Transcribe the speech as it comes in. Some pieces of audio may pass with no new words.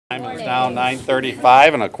Time is now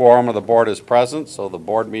 9:35 and a quorum of the board is present, so the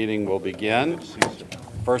board meeting will begin.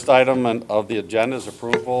 First item of the agenda is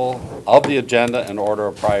approval of the agenda in order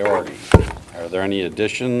of priority. Are there any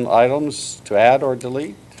addition items to add or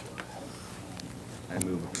delete? I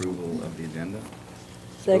move approval of the agenda.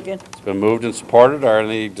 Second. It's been moved and supported. Are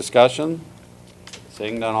any discussion?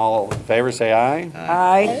 Seeing none, all in favor say aye.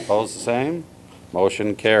 Aye. Opposed, the same.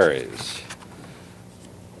 Motion carries.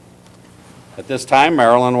 At this time,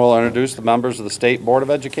 Marilyn will introduce the members of the State Board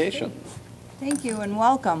of Education. Thank you and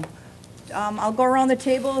welcome. I'll go around the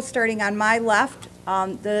table, starting on my left.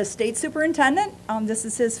 The state superintendent, this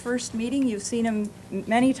is his first meeting. You've seen him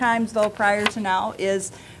many times, though, prior to now,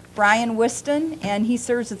 is Brian Whiston, and he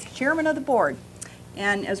serves as the chairman of the board.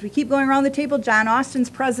 And as we keep going around the table, John Austin's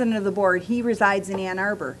president of the board. He resides in Ann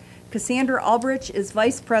Arbor. Cassandra Ulbrich is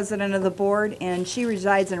vice president of the board, and she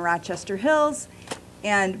resides in Rochester Hills.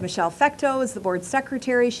 And Michelle Fecto is the board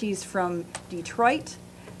secretary. She's from Detroit.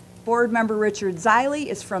 Board member Richard Zeile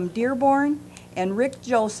is from Dearborn. And Rick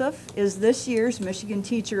Joseph is this year's Michigan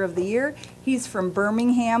Teacher of the Year. He's from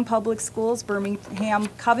Birmingham Public Schools, Birmingham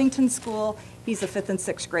Covington School. He's a 5th and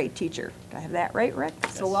 6th grade teacher. Did I have that right, Rick?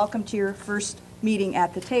 Yes. So welcome to your first meeting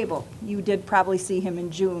at the table. You did probably see him in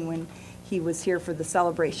June when he was here for the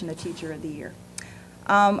celebration of Teacher of the Year.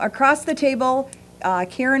 Across the table,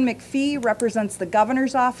 Karen McPhee represents the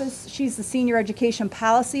governor's office. She's the senior education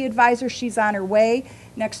policy advisor. She's on her way.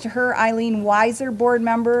 Next to her, Eileen Weiser, board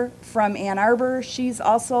member from Ann Arbor. She's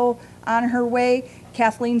also on her way.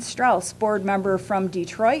 Kathleen Strauss, board member from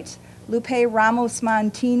Detroit. Lupe Ramos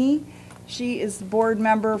Montini. She is the board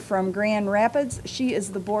member from Grand Rapids. She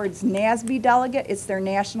is the board's NASB delegate. It's their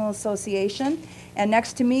national association. And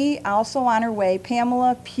next to me, also on her way,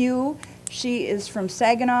 Pamela Pugh. She is from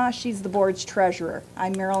Saginaw. She's the board's treasurer.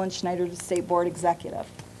 I'm Marilyn Schneider, the state board executive.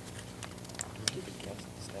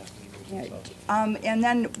 And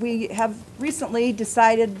then we have recently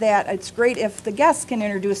decided that it's great if the guests can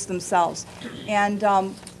introduce themselves. And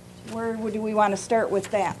where do we want to start with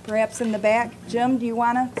that? Perhaps in the back. Jim, do you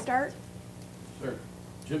want to start? Sure.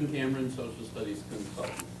 Jim Cameron, Social Studies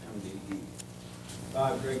Consultant,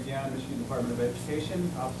 MDE. Greg Young, Michigan Department of Education,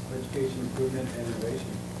 Office of Education Improvement and Innovation.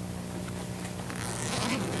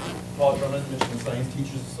 Paul Drummond, Michigan Science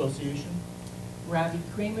Teachers Association. Robbie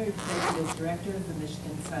Kramer, Executive Director of the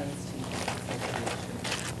Michigan Science Teachers Association.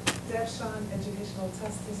 Deb Shawn, Educational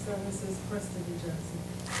Testing Services, Preston, New Jersey.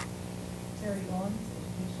 Terry Owens,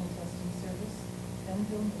 Educational Testing Service,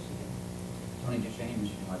 Enfield, Michigan. Tony Duchesne,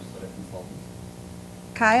 Michigan Legislative Consultant.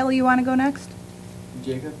 Kyle, you want to go next?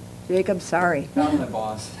 Jacob? Jacob, sorry. Found my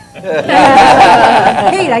boss.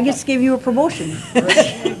 Hey, I just gave you a promotion. I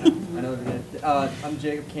know we did. I'm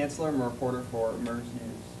Jacob Kanzler. I'm a reporter for Emerge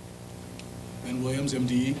News. Ben Williams,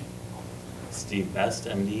 MDE. Steve Best,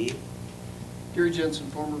 MDE. Gary Jensen,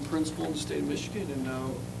 former principal in the state of Michigan and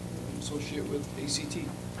now associate with ACT.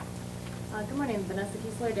 Good morning, Vanessa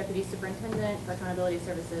Kiesler, Deputy Superintendent for Accountability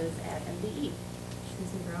Services at MDE.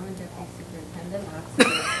 Susan Brown, Deputy Superintendent, Office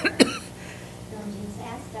of Insurance. Jean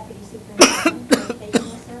Sass, Deputy Superintendent for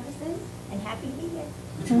Educational Services, and happy to be here.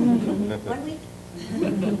 1 week.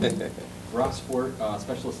 Ross Fort,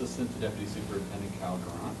 Special Assistant to Deputy Superintendent Kyle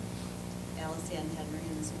Grant. Alice Ann Henry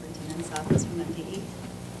in the Superintendent's Office from MDE.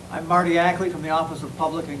 I'm Marty Ackley from the Office of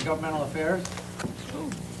Public and Governmental Affairs.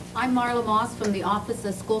 I'm Marla Moss from the Office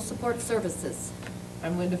of School Support Services.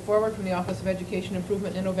 I'm Linda Forward from the Office of Education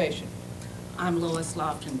Improvement and Innovation. I'm Lois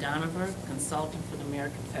Lofton Donover, consultant for the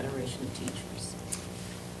American Federation of Teachers.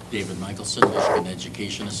 David Michelson, Michigan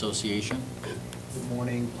Education Association. Good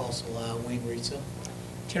morning, Paul Salah, Wayne Ritza.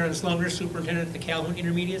 Terrence Lunger, Superintendent at the Calhoun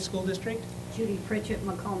Intermediate School District. Judy Pritchett,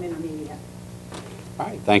 Macomb Intermediate. All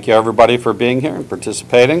right, thank you everybody for being here and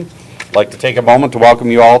participating. I'd like to take a moment to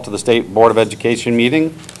welcome you all to the State Board of Education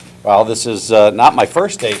meeting. Well, this is not my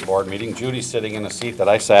first state board meeting. Judy's sitting in a seat that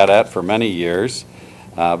I sat at for many years,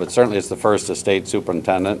 but certainly it's the first as state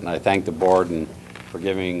superintendent, and I thank the board for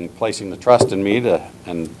placing the trust in me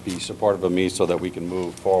and be supportive of me so that we can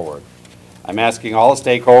move forward. I'm asking all the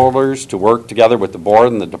stakeholders to work together with the board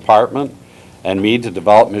and the department and me to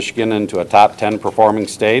develop Michigan into a top 10 performing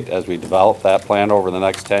state as we develop that plan over the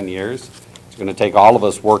next 10 years. It's going to take all of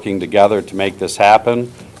us working together to make this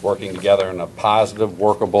happen, working together in a positive,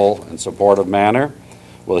 workable, and supportive manner.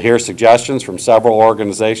 We'll hear suggestions from several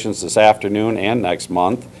organizations this afternoon and next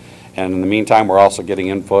month. And in the meantime, we're also getting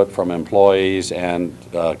input from employees and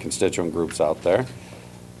constituent groups out there.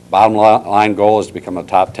 Bottom line goal is to become a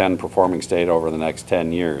top 10 performing state over the next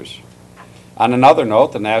 10 years. On another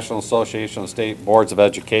note, the National Association of State Boards of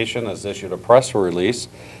Education has issued a press release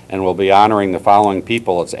and will be honoring the following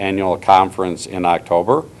people at its annual conference in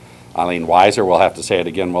October. Eileen Weiser, we'll have to say it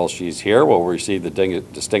again while she's here, will receive the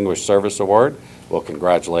Distinguished Service Award. We'll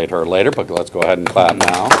congratulate her later, but let's go ahead and clap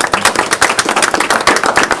now.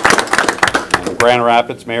 And Grand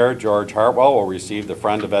Rapids Mayor George Hartwell will receive the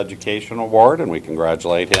Friend of Education Award, and we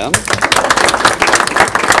congratulate him.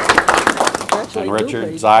 And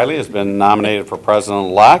Richard Ziley has been nominated for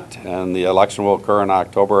President-elect, and the election will occur in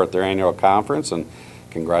October at their annual conference, and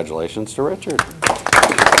congratulations to Richard.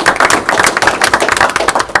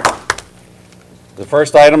 The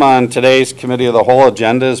first item on today's Committee of the Whole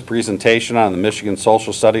agenda is presentation on the Michigan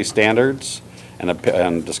Social Studies Standards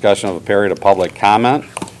and discussion of a period of public comment.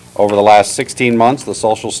 Over the last 16 months, the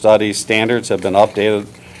Social Studies Standards have been updated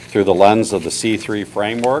through the lens of the C3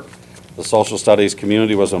 framework. The social studies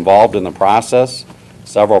community was involved in the process.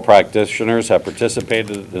 Several practitioners have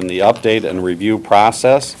participated in the update and review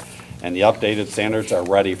process, and the updated standards are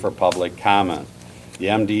ready for public comment. The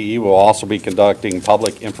MDE will also be conducting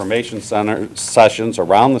public information center sessions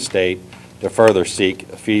around the state to further seek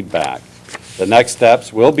feedback. The next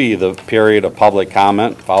steps will be the period of public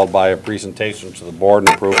comment, followed by a presentation to the board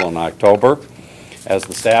and approval in October. As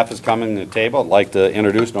the staff is coming to the table, I'd like to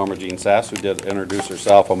introduce Norma Jean Sass, who did introduce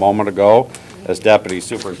herself a moment ago as Deputy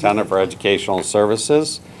Superintendent for Educational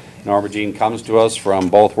Services. Norma Jean comes to us from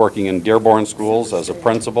both working in Dearborn schools as a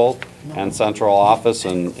principal and central office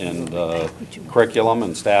in curriculum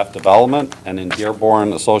and staff development, and in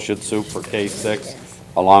Dearborn Associate Sup for K6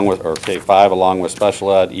 along with, or K5 along with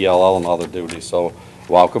special ed, ELL, and other duties. So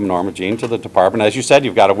welcome, Norma Jean, to the department. As you said,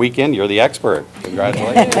 you've got a weekend. You're the expert.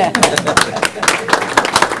 Congratulations.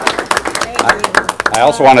 I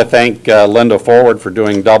also want to thank Linda Forward for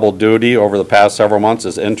doing double duty over the past several months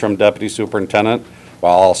as interim deputy superintendent,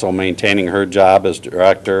 while also maintaining her job as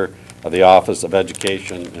director of the Office of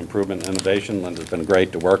Education Improvement and Innovation. Linda's been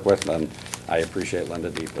great to work with, and I appreciate Linda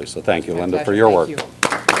deeply. So thank you, Linda, for your work.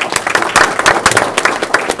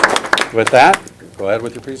 With that, go ahead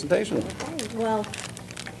with your presentation. Okay. Well,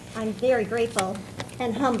 I'm very grateful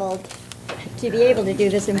and humbled to be able to do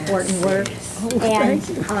this important work and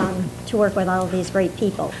to work with all of these great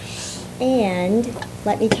people. And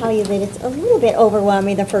let me tell you that it's a little bit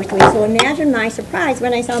overwhelming the first week, so imagine my surprise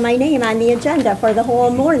when I saw my name on the agenda for the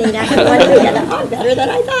whole morning after 1 week. I'm better than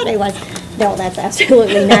I thought I was. No, that's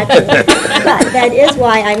absolutely not true. But that is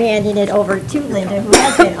why I'm handing it over to Linda, who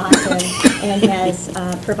has been awesome and has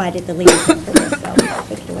provided the leadership for this. So,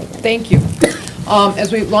 take it away, Linda. Thank you.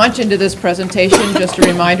 As we launch into this presentation, just a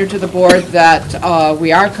reminder to the board that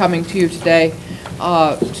we are coming to you today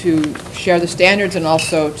to share the standards and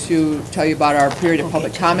also to tell you about our period of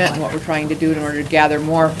public comment and what we're trying to do in order to gather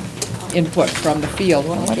more input from the field.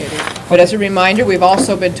 But as a reminder, we've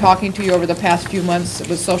also been talking to you over the past few months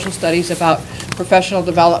with social studies about professional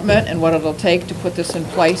development and what it'll take to put this in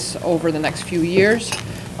place over the next few years,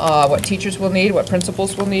 what teachers will need, what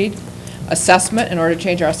principals will need, assessment in order to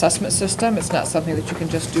change our assessment system. It's not something that you can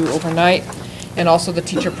just do overnight. And also the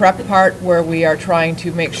teacher prep part, where we are trying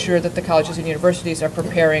to make sure that the colleges and universities are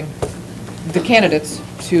preparing the candidates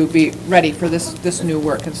to be ready for this new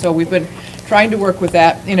work. And so we've been trying to work with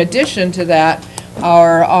that. In addition to that,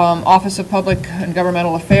 our Office of Public and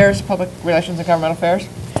Governmental Affairs, Public Relations and Governmental Affairs,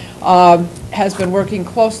 has been working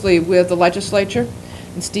closely with the legislature.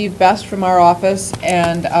 And Steve Best from our office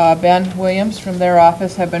and Ben Williams from their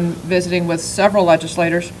office have been visiting with several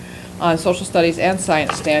legislators on social studies and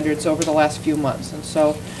science standards over the last few months. And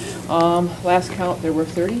so last count there were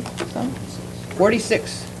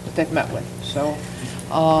 46 that they've met with. So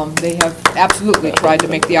they have absolutely tried to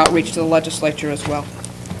make the outreach to the legislature as well.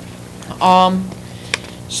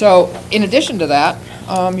 So in addition to that,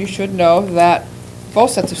 you should know that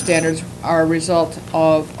both sets of standards are a result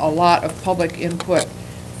of a lot of public input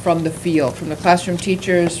from the field, from the classroom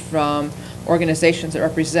teachers, from organizations that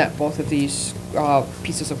represent both of these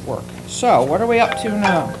pieces of work. So what are we up to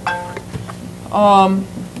now?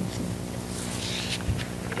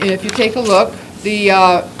 If you take a look,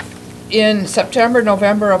 in September,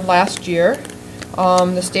 November of last year,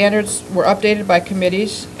 the standards were updated by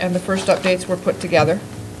committees and the first updates were put together.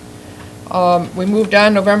 We moved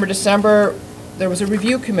on November, December. There was a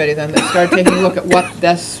review committee then that started taking a look at what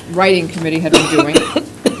this writing committee had been doing.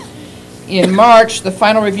 In March, the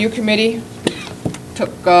final review committee took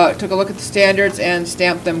a look at the standards and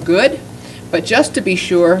stamped them good. But just to be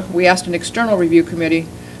sure, we asked an external review committee to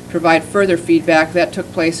provide further feedback. That took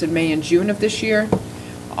place in May and June of this year.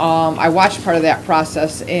 I watched part of that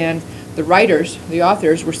process, and the writers, the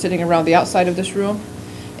authors, were sitting around the outside of this room,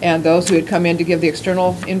 and those who had come in to give the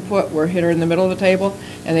external input were here in the middle of the table,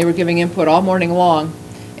 and they were giving input all morning long.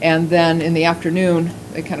 And then in the afternoon,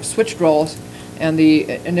 they kind of switched roles, And the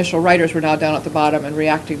initial writers were now down at the bottom and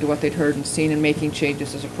reacting to what they'd heard and seen and making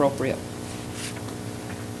changes as appropriate.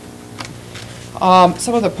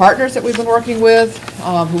 Some of the partners that we've been working with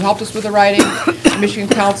who helped us with the writing, the Michigan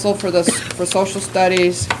Council for Social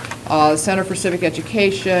Studies, Center for Civic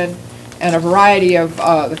Education, and a variety of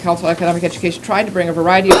the Council on Economic Education, tried to bring a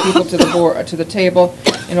variety of people to the board, to the table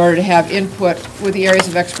in order to have input with the areas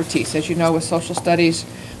of expertise. As you know, with social studies,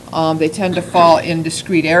 they tend to fall in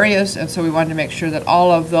discrete areas, and so we wanted to make sure that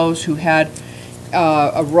all of those who had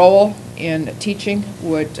a role in teaching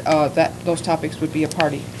would, those topics would be a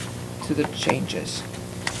party to the changes.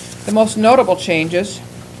 The most notable changes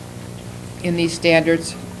in these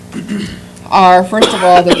standards are, first of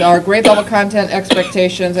all, that our grade level content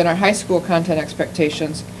expectations and our high school content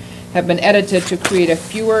expectations have been edited to create a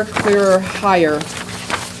fewer, clearer, higher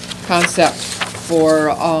concept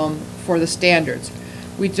for the standards.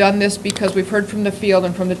 We've done this because we've heard from the field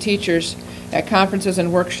and from the teachers at conferences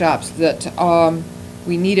and workshops that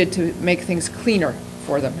we needed to make things cleaner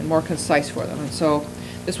for them and more concise for them. And so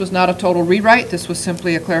this was not a total rewrite. This was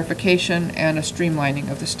simply a clarification and a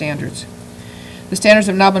streamlining of the standards. The standards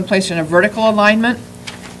have now been placed in a vertical alignment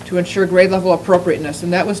to ensure grade level appropriateness,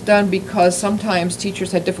 and that was done because sometimes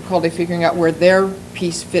teachers had difficulty figuring out where their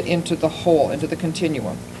piece fit into the whole, into the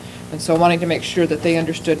continuum. And so wanting to make sure that they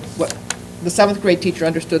understood what the 7th grade teacher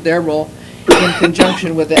understood their role in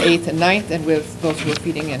conjunction with the 8th and 9th and with those who were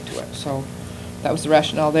feeding into it. So that was the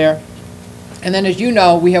rationale there. And then, as you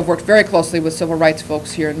know, we have worked very closely with civil rights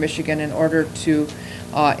folks here in Michigan in order to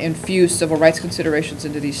infuse civil rights considerations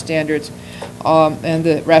into these standards. And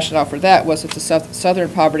the rationale for that was that the Southern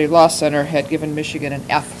Poverty Law Center had given Michigan an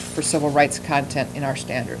F for civil rights content in our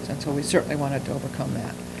standards. And so we certainly wanted to overcome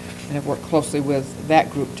that and have worked closely with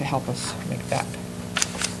that group to help us make that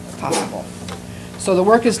possible. So the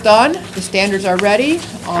work is done, the standards are ready,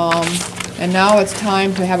 and now it's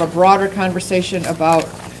time to have a broader conversation about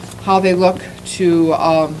how they look to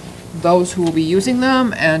those who will be using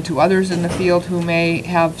them and to others in the field who may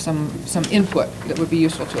have some input that would be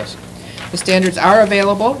useful to us. The standards are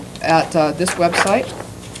available at this website,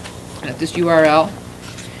 at this URL.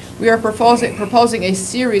 We are proposing a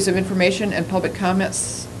series of information and public comment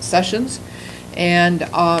sessions, and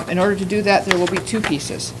in order to do that, there will be 2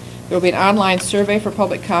 pieces. There will be an online survey for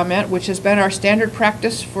public comment, which has been our standard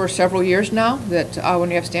practice for several years now, that when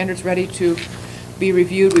we have standards ready to be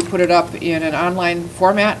reviewed, we put it up in an online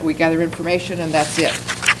format, we gather information, and that's it.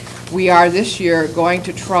 We are this year going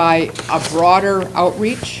to try a broader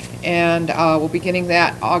outreach, and we'll be beginning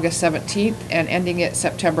that August 17th and ending it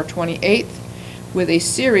September 28th with a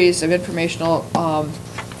series of informational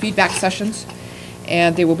feedback sessions,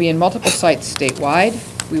 and they will be in multiple sites statewide.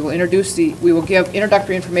 We will give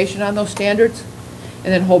introductory information on those standards,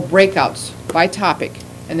 and then hold breakouts by topic,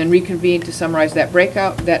 and then reconvene to summarize that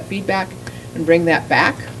breakout, that feedback, and bring that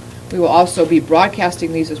back. We will also be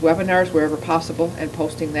broadcasting these as webinars wherever possible and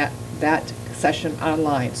posting that session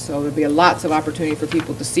online. So there'll be lots of opportunity for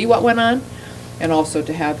people to see what went on and also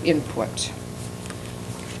to have input.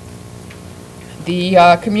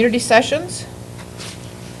 The community sessions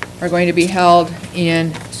are going to be held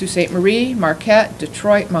in Sault Ste. Marie, Marquette,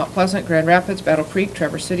 Detroit, Mount Pleasant, Grand Rapids, Battle Creek,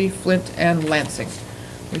 Traverse City, Flint, and Lansing.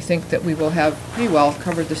 We think that we will have pretty well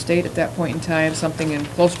covered the state at that point in time, something in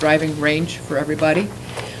close driving range for everybody.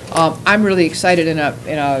 I'm really excited in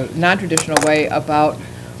a non-traditional way about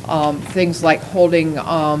things like holding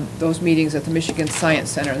those meetings at the Michigan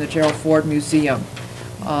Science Center and the Gerald Ford Museum,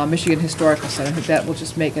 Michigan Historical Center. I think that will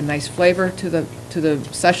just make a nice flavor to the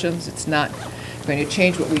sessions. It's not going to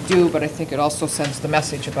change what we do, but I think it also sends the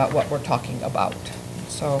message about what we're talking about.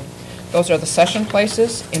 So those are the session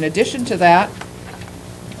places. In addition to that,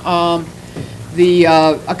 the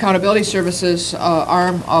Accountability Services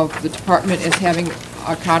arm of the department is having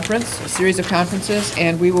a conference, a series of conferences,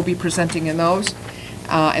 and we will be presenting in those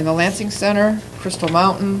in the Lansing Center, Crystal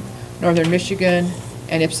Mountain, Northern Michigan,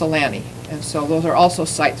 and Ypsilanti. And so those are also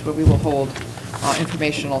sites where we will hold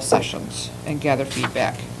informational sessions and gather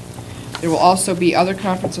feedback. There will also be other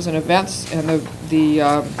conferences and events, and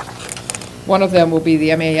one of them will be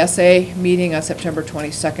the MASA meeting on September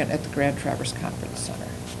 22nd at the Grand Traverse Conference Center.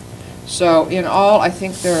 So in all, I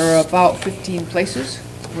think there are about 15 places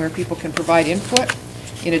where people can provide input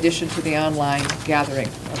in addition to the online gathering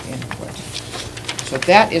of input. So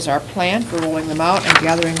that is our plan for rolling them out and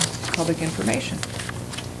gathering public information.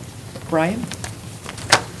 Brian?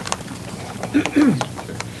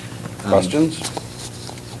 Questions?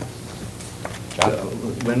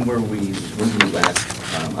 When did we last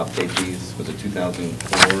update these? Was it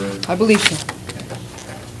 2004? I believe so.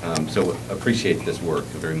 So appreciate this work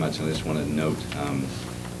very much, and I just want to note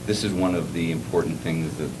This is one of the important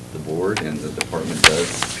things that the board and the department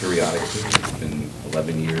does periodically. It's been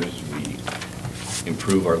 11 years. We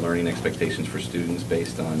improve our learning expectations for students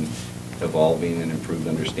based on evolving and improved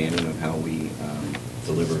understanding of how we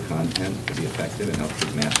deliver content to be effective and help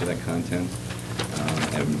kids master that content.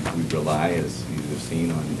 And we rely, as you have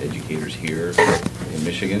seen, on educators here in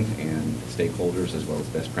Michigan and stakeholders, as well as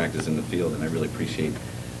best practice in the field. And I really appreciate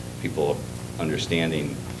people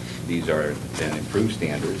understanding these are then improved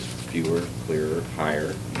standards, fewer, clearer,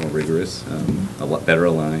 higher, more rigorous, a lot better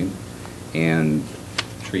aligned, and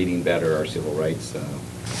treating better our civil rights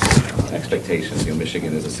expectations. You know,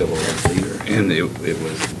 Michigan is a civil rights leader, and it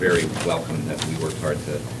was very welcome that we worked hard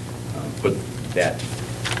to put that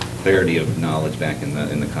clarity of knowledge back in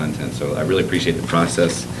the content. So I really appreciate the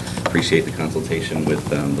process, appreciate the consultation with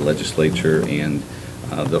the legislature, and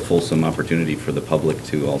the fulsome opportunity for the public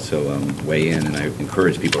to also weigh in. And I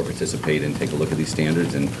encourage people to participate and take a look at these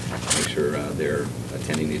standards and make sure they're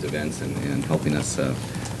attending these events and helping us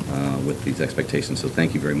with these expectations. So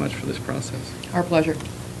thank you very much for this process. Our pleasure.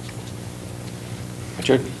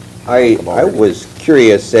 Richard? I was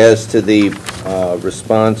curious as to the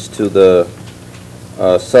response to the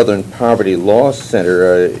Southern Poverty Law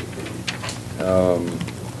Center.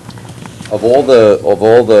 Of all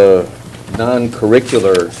the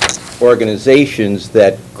non-curricular organizations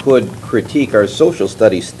that could critique our social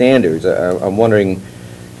studies standards, I'm wondering,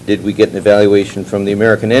 did we get an evaluation from the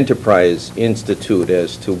American Enterprise Institute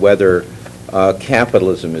as to whether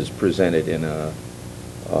capitalism is presented in a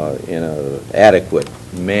adequate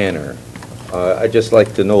manner? I'd just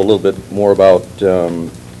like to know a little bit more about,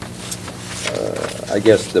 I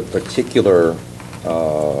guess, the particular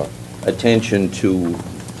attention to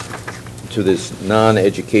this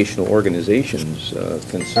non-educational organization's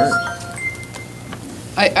concerns.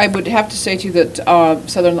 I would have to say to you that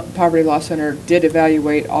Southern Poverty Law Center did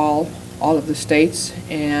evaluate all of the states,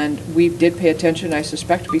 and we did pay attention, I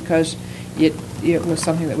suspect, because it was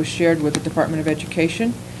something that was shared with the Department of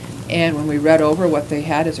Education, and when we read over what they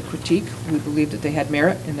had as a critique, we believed that they had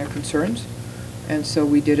merit in their concerns, and so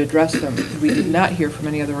we did address them. We did not hear from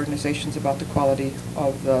any other organizations about the quality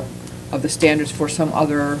of the standards for some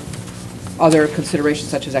other considerations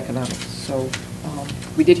such as economics. So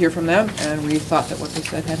we did hear from them, and we thought that what they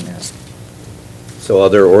said had merit. So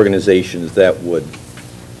other organizations that would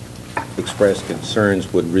express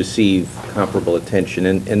concerns would receive comparable attention,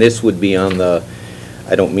 and this would be on the,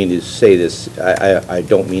 I don't mean to say this, I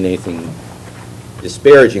don't mean anything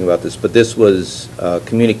disparaging about this, but this was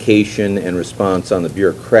communication and response on the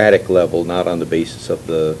bureaucratic level, not on the basis of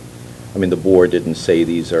the board didn't say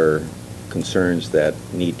these are concerns that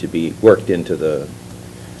need to be worked into the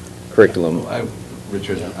curriculum.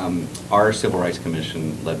 Richard, our Civil Rights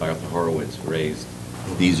Commission, led by Arthur Horowitz, raised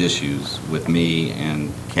these issues with me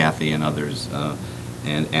and Kathy and others,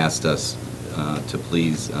 and asked us to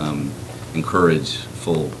please encourage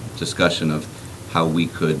full discussion of how we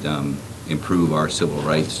could improve our civil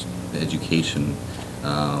rights education,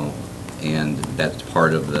 and that's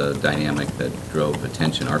part of the dynamic that drove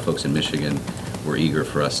attention. Our folks in Michigan were eager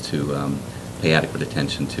for us to pay adequate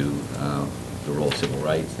attention to the role of civil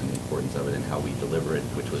rights and the importance of it and how we deliver it,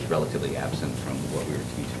 which was relatively absent from what we were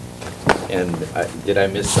teaching. And did I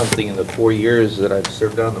miss something in the 4 years that I've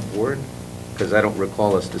served on the board? Because I don't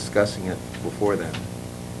recall us discussing it before then.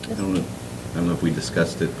 I don't know if we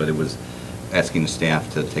discussed it, but it was asking the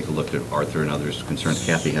staff to take a look at Arthur and others' concerns.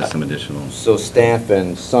 Kathy has some additional. So staff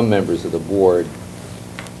and some members of the board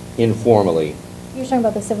informally. You're talking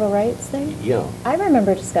about the civil rights thing? Yeah. I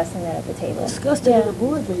remember discussing that at the table. Discussed it at a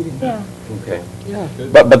board meeting. Yeah. Okay. Yeah.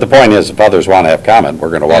 But the point is, if others want to have comment, we're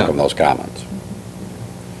going to welcome those comments.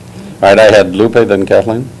 All right, I had Lupe, then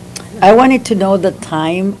Kathleen. I wanted to know the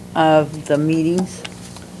time of the meetings.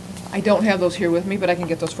 I don't have those here with me, but I can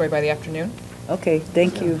get those for you by the afternoon. Okay,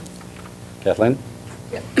 thank you. Kathleen?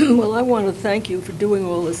 Well, I want to thank you for doing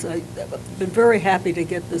all this. I've been very happy to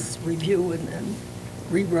get this review and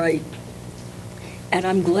rewrite. And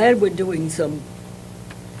I'm glad we're doing some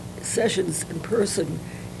sessions in person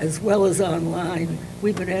as well as online.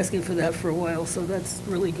 We've been asking for that for a while, so that's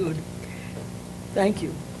really good. Thank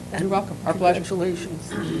you. You're welcome. Our pleasure. Congratulations.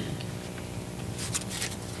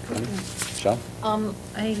 Michelle?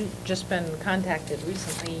 I've just been contacted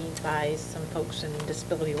recently by some folks in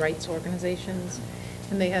disability rights organizations,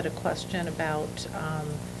 and they had a question about,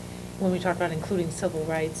 when we talk about including civil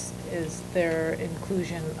rights, is there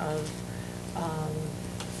inclusion of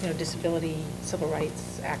disability, civil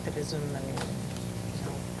rights activism, and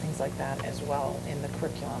things like that as well in the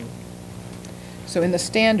curriculum? So in the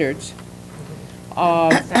standards,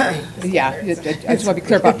 Yeah, I just want to be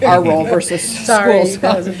clear about our role versus Sorry, schools.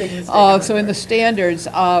 that was a big mistake. So in the standards,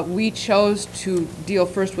 we chose to deal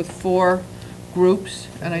first with 4 groups,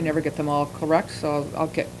 and I never get them all correct, so I'll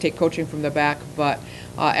take coaching from the back, but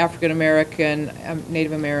African American,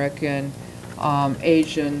 Native American,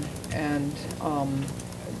 Asian, and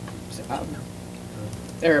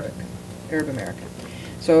Arab American.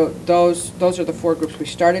 So those are the 4 groups we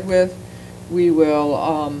started with. We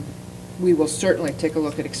will certainly take a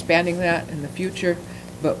look at expanding that in the future,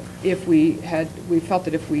 but if we felt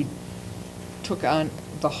that if we took on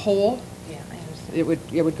the whole, it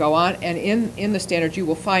would go on. And in the standards, you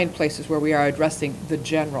will find places where we are addressing the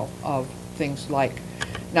general of things like,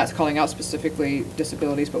 not calling out specifically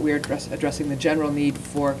disabilities, but we are addressing the general need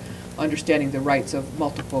for understanding the rights of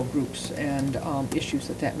multiple groups and issues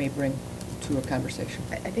that may bring to a conversation.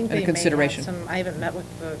 I think and they a consideration. may have some, I haven't met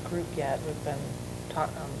with the group yet, we've been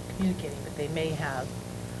communicating, but they may have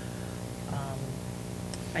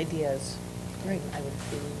ideas. Right. I would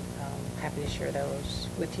be happy to share those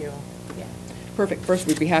with you. Yeah. Perfect. First,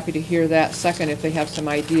 we'd be happy to hear that. Second, if they have some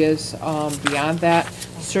ideas beyond that,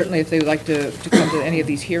 certainly if they would like to come to any of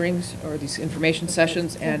these hearings or these information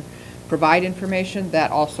sessions and provide information, that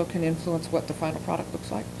also can influence what the final product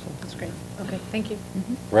looks like. So that's great. Okay, thank you.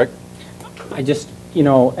 Rick? I just,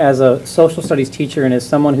 as a social studies teacher and as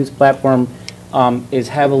someone whose platform is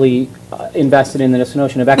heavily invested in this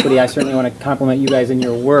notion of equity, I certainly want to compliment you guys in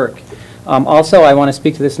your work. Also, I want to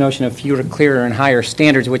speak to this notion of fewer, clearer, and higher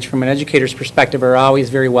standards, which from an educator's perspective are always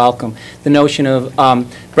very welcome. The notion of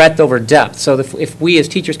breadth over depth. So if we as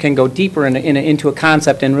teachers can go deeper into a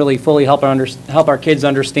concept and really fully help our kids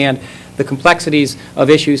understand the complexities of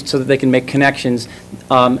issues so that they can make connections,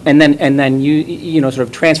 and then you sort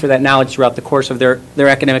of transfer that knowledge throughout the course of their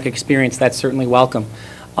academic experience, that's certainly welcome.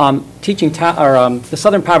 The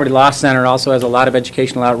Southern Poverty Law Center also has a lot of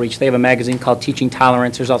educational outreach. They have a magazine called Teaching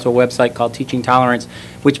Tolerance. There's also a website called Teaching Tolerance,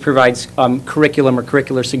 which provides curriculum or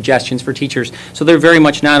curricular suggestions for teachers. So they're very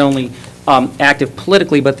much not only active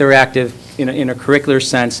politically, but they're active in a curricular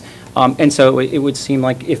sense. And so it would seem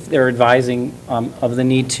like if they're advising of the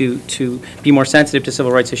need to be more sensitive to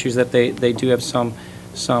civil rights issues, that they do have some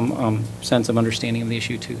sense of understanding of the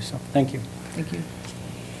issue too. So thank you. Thank you.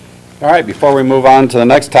 All right, before we move on to the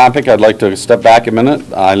next topic, I'd like to step back a minute.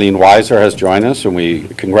 Eileen Weiser has joined us, and we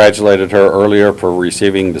congratulated her earlier for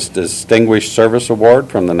receiving this Distinguished Service Award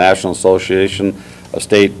from the National Association of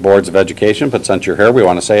State Boards of Education. But since you're here, we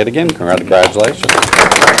want to say it again. Congratulations.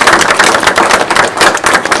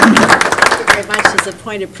 Thank you very much. As a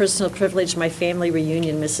point of personal privilege, my family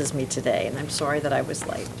reunion misses me today, and I'm sorry that I was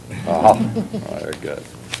late. Oh, very good.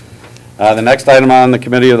 The next item on the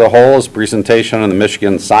Committee of the Whole is presentation on the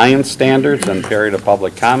Michigan Science Standards and period of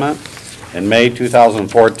public comment. In May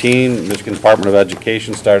 2014, Michigan Department of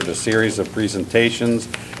Education started a series of presentations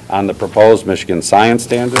on the proposed Michigan Science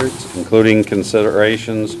Standards, including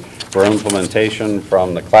considerations for implementation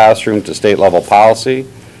from the classroom to state-level policy.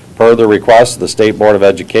 Per the request of the State Board of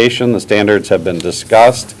Education, the standards have been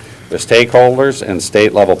discussed with stakeholders and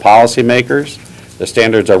state-level policymakers. The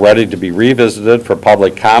standards are ready to be revisited for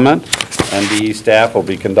public comment. MDE staff will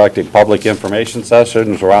be conducting public information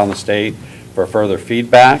sessions around the state for further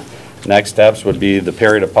feedback. Next steps would be the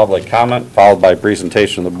period of public comment, followed by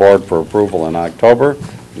presentation of the board for approval in October.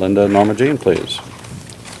 Linda and Norma Jean, please.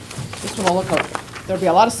 This one will look like there'll be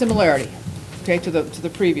a lot of similarity, okay, to the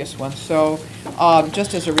previous one. So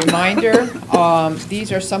just as a reminder,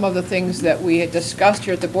 these are some of the things that we had discussed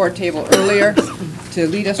here at the board table earlier to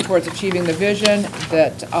lead us towards achieving the vision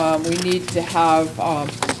that we need to have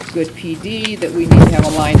good PD, that we need to have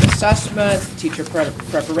aligned assessment, teacher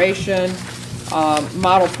preparation,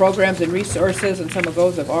 model programs and resources, and some of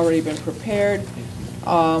those have already been prepared.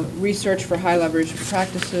 Research for high leverage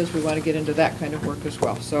practices, we want to get into that kind of work as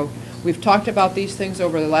well. So we've talked about these things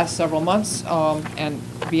over the last several months and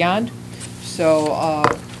beyond. So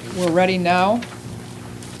we're ready now.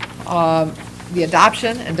 The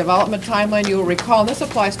adoption and development timeline, you will recall, and this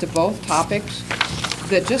applies to both topics,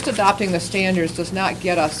 that just adopting the standards does not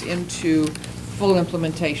get us into full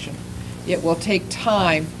implementation. It will take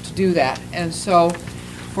time to do that. And so,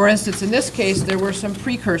 for instance, in this case, there were some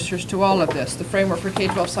precursors to all of this. The framework for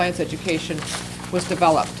K-12 science education was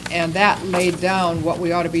developed, and that laid down what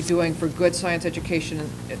we ought to be doing for good science education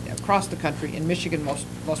across the country, in Michigan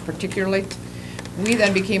most particularly. We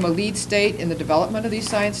then became a lead state in the development of these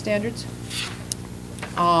science standards.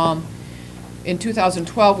 In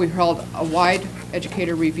 2012, we held a wide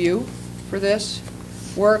educator review for this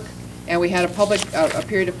work, and we had a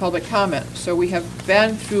period of public comment. So we have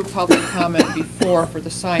been through public comment before for the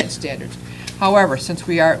science standards. However, since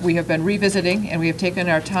we have been revisiting and we have taken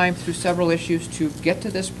our time through several issues to get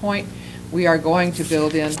to this point, we are going to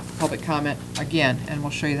build in public comment again, and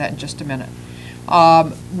we'll show you that in just a minute.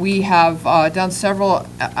 We have done several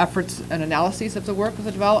efforts and analyses of the work of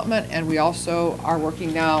the development, and we also are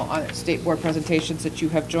working now on state board presentations that you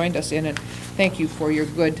have joined us in, and thank you for your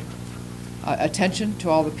good attention to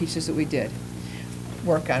all the pieces that we did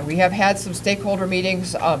work on. We have had some stakeholder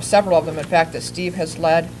meetings, several of them, in fact, that Steve has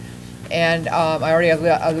led, and I already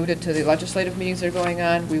alluded to the legislative meetings that are going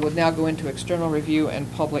on. We will now go into external review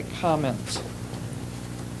and public comment.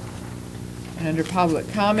 And under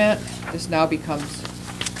public comment, this now becomes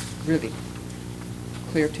really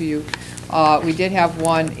clear to you. We did have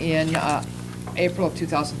one in April of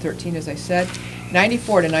 2013, as I said.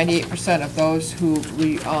 94 to 98% of those who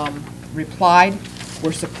replied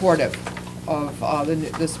were supportive of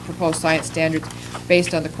this proposed science standards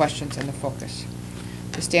based on the questions and the focus.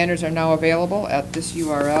 The standards are now available at this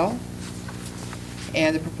URL,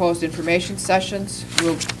 and the proposed information sessions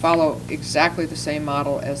will follow exactly the same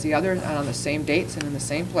model as the others, and on the same dates and in the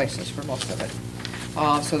same places for most of it.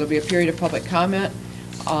 So there'll be a period of public comment,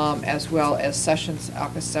 as well as sessions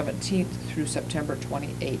August 17th through September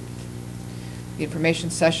 28th. The information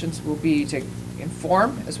sessions will be to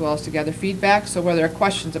inform as well as to gather feedback. So where there are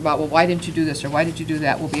questions about, well, why didn't you do this or why did you do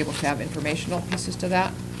that, we'll be able to have informational pieces to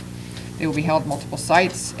that. They will be held at multiple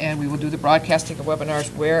sites, and we will do the broadcasting of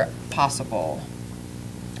webinars where possible.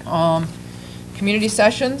 Community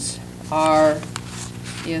sessions are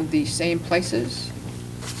in the same places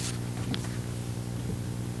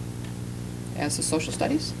as the social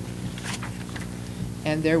studies.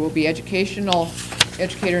 And there will be educator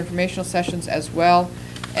informational sessions as well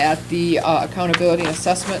at the accountability and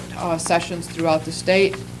assessment sessions throughout the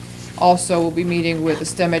state. Also, we'll be meeting with the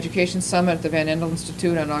STEM Education Summit at the Van Andel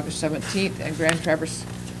Institute on August 17th and Grand Traverse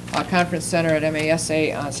Conference Center at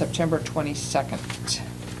MASA on September 22nd.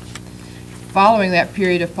 Following that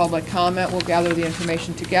period of public comment, we'll gather the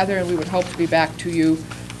information together, and we would hope to be back to you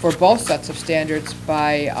for both sets of standards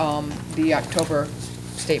by the October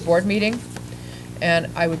State Board meeting. And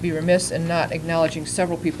I would be remiss in not acknowledging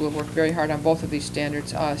several people who have worked very hard on both of these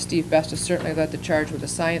standards. Steve Best has certainly led the charge with the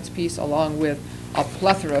science piece, along with a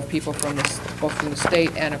plethora of people from both from the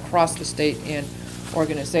state and across the state in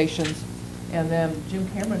organizations. And then Jim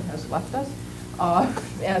Cameron has left us,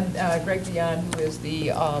 and Greg Dion, who is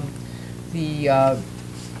the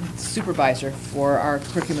supervisor for our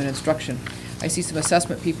curriculum and instruction. I see some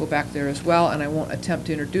assessment people back there as well, and I won't attempt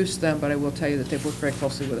to introduce them, but I will tell you that they've worked very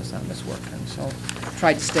closely with us on this work, and so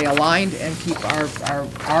tried to stay aligned and keep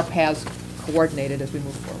our paths coordinated as we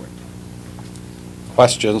move forward.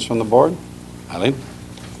 Questions from the board? Eileen?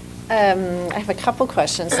 I have a couple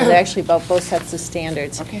questions, and they're actually about both sets of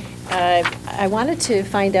standards. Okay. I wanted to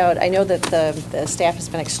find out, I know that the staff has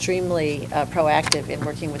been extremely proactive in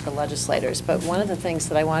working with the legislators, but one of the things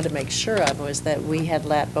that I wanted to make sure of was that we had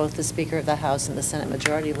let both the Speaker of the House and the Senate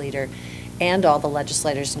Majority Leader and all the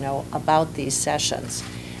legislators know about these sessions.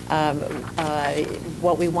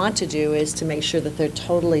 What we want to do is to make sure that they're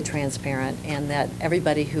totally transparent and that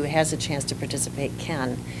everybody who has a chance to participate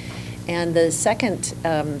can. And the second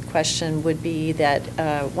question would be that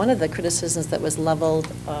one of the criticisms that was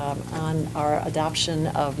leveled on our adoption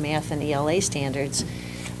of math and ELA standards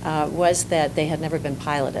was that they had never been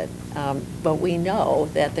piloted. But we know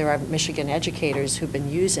that there are Michigan educators who've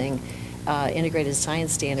been using integrated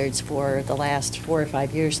science standards for the last 4 or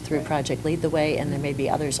 5 years through Project Lead the Way, and there may be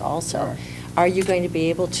others also. Sure. Are you going to be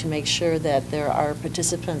able to make sure that there are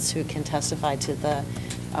participants who can testify to the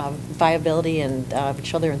viability and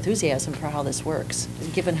show their enthusiasm for how this works,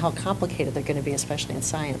 given how complicated they're going to be, especially in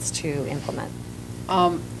science, to implement?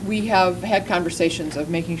 We have had conversations of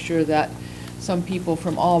making sure that some people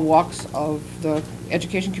from all walks of the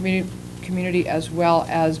education community as well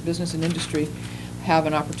as business and industry have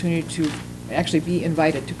an opportunity to actually be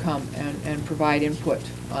invited to come and provide input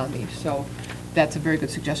on these. So that's a very good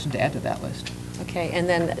suggestion to add to that list. Okay, and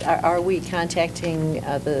then are we contacting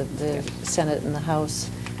the Senate and the House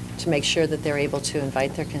to make sure that they're able to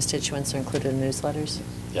invite their constituents or include in newsletters?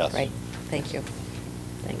 Yes. Right, thank you.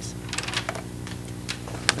 Thanks.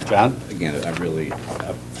 John? Again, I really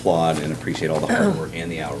applaud and appreciate all the hard work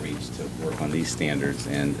and the outreach to work on these standards.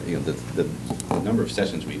 And you know, the number of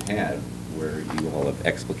sessions we've had where you all have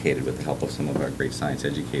explicated with the help of some of our great science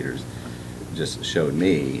educators just showed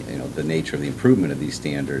me, you know, the nature of the improvement of these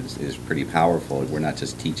standards is pretty powerful. We're not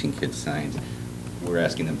just teaching kids science, we're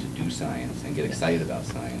asking them to do science and get excited about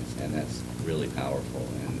science, and that's really powerful.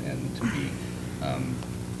 And to be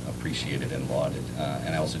appreciated and lauded.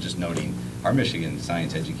 And also just noting, our Michigan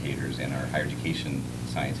science educators and our higher education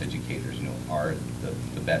science educators, are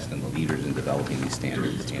the best and the leaders in developing these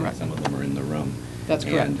standards. That's and correct. some of them are in the room. That's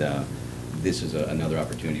correct. And this is another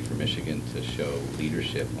opportunity for Michigan to show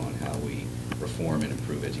leadership on how we reform and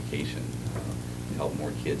improve education, to help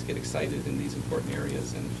more kids get excited in these important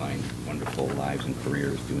areas and find wonderful lives and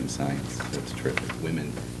careers doing science. That's terrific,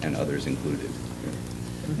 women and others included.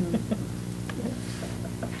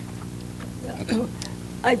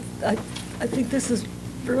 I think this is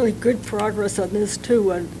really good progress on this,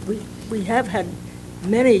 too. And we have had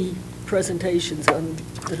many presentations on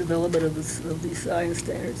the development of these science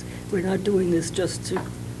standards. We're not doing this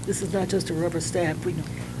this is not just a rubber stamp.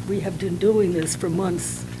 We have been doing this for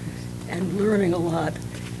months and learning a lot.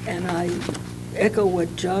 And I echo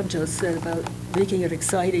what John just said about making it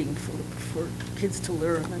exciting for kids to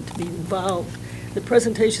learn and to be involved. The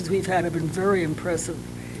presentations we've had have been very impressive,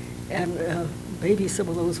 and maybe some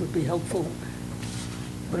of those would be helpful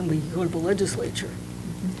when we go to the legislature.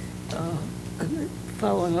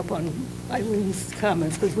 Following up on Eileen's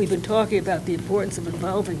comments, because we've been talking about the importance of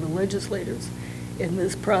involving the legislators in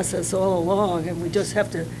this process all along, and we just have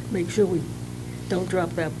to make sure we don't drop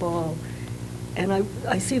that ball. And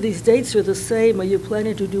I see these dates are the same. Are you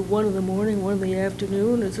planning to do one in the morning, one in the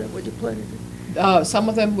afternoon? Is that what you're planning to do? Some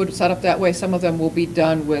of them would set up that way. Some of them will be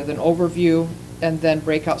done with an overview and then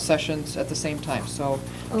breakout sessions at the same time. So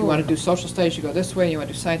if you want to do social studies, you go this way. You want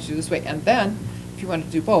to do science, you do this way. And then, if you want to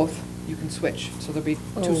do both, you can switch. So there'll be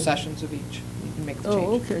two sessions of each. You can make the change.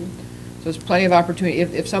 Oh, okay. So there's plenty of opportunity.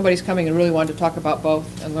 If somebody's coming and really wanted to talk about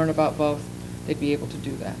both and learn about both, they'd be able to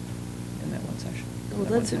do that in that one session. Oh,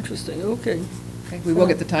 that's interesting. Okay. Okay, we will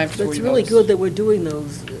get the times for you. It's really good that we're doing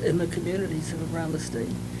those in the communities and around the state.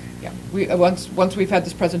 Yeah, we, once we've had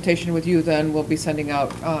this presentation with you, then we'll be sending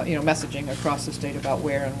out, messaging across the state about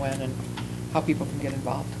where and when and how people can get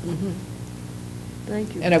involved. Mm-hmm.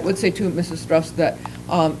 Thank you. And I would say too, Mrs. Strauss, that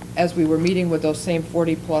as we were meeting with those same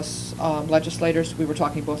 40-plus legislators, we were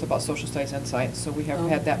talking both about social studies and science, so we have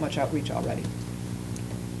had that much outreach already.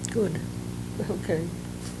 Good. Okay.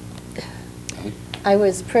 I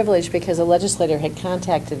was privileged because a legislator had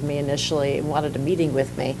contacted me initially and wanted a meeting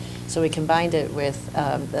with me, so we combined it with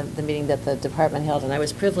the meeting that the department held, and I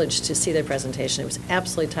was privileged to see their presentation. It was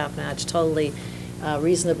absolutely top-notch, totally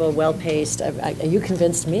reasonable, well-paced. You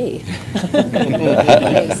convinced me.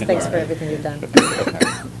 Thanks for everything you've done.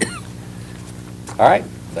 All right,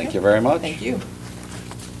 thank you very much. Thank you.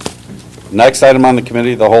 Next item on the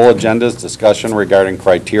committee, the whole agenda is discussion regarding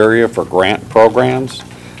criteria for grant programs.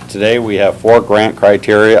 Today, we have 4 grant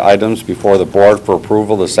criteria items before the board for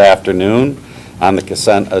approval this afternoon on the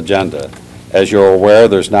consent agenda. As you're aware,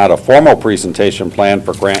 there's not a formal presentation plan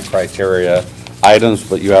for grant criteria items,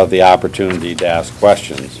 but you have the opportunity to ask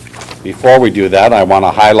questions. Before we do that, I want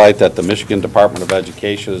to highlight that the Michigan Department of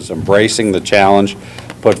Education is embracing the challenge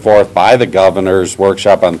put forth by the governor's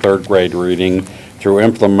workshop on third grade reading through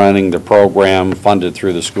implementing the program funded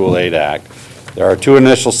through the School Aid Act. There are 2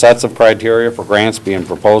 initial sets of criteria for grants being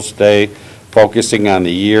proposed today, focusing on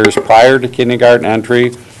the years prior to kindergarten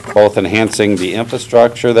entry, both enhancing the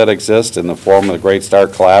infrastructure that exists in the form of the Great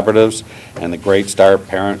Start Collaboratives and the Great Start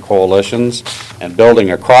Parent Coalitions, and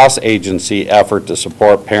building a cross-agency effort to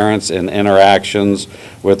support parents in interactions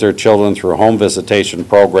with their children through home visitation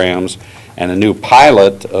programs, and a new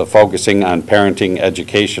pilot focusing on parenting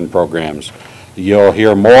education programs. You'll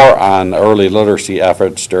hear more on early literacy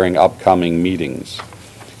efforts during upcoming meetings.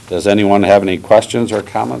 Does anyone have any questions or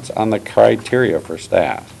comments on the criteria for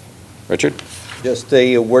staff? Richard? Just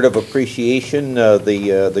a word of appreciation.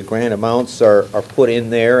 The grant amounts are put in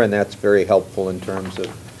there, and that's very helpful in terms of,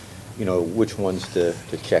 which ones to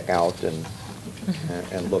check out and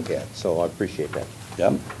look at. So I appreciate that.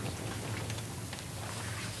 Yep.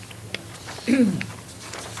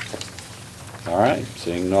 All right,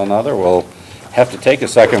 seeing none other, we'll have to take a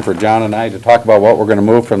second for John and I to talk about what we're going to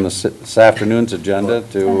move from this afternoon's agenda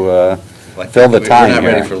to fill the time here. We're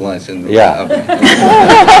not ready for lunch. And yeah. That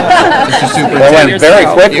went very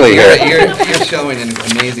quickly here. You're showing an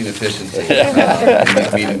amazing efficiency in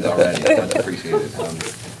these meetings already. That's appreciated.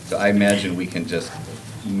 So I imagine we can just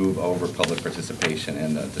move over public participation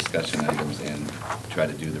and the discussion items and try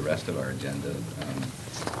to do the rest of our agenda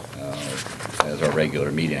as our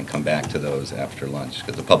regular meeting and come back to those after lunch,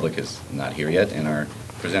 because the public is not here yet and our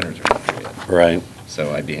presenters are not here yet. Right.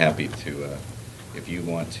 So I'd be happy to, if you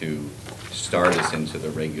want to start us into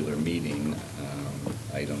the regular meeting,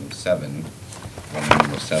 item 7, Roman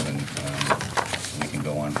numeral 7, we can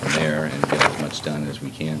go on from there and get as much done as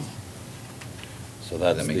we can. So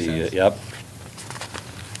that's Does that make sense? Yep.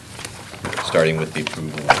 starting with the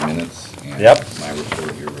approval of minutes. And Yep. my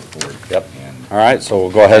report, your report. Yep. And All right, so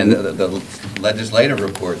we'll go ahead And and, the legislative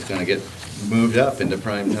report's going to get moved up into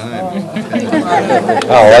prime time.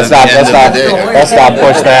 oh, let's not push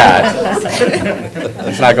that.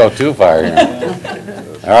 Let's not go too far here.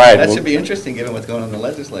 All right. That should be interesting, given what's going on in the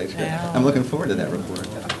legislature. I'm looking forward to that report.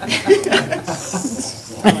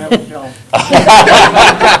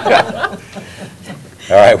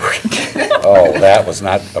 All right. Oh, that was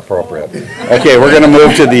not appropriate. Okay, we're going to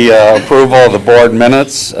move to the approval of the board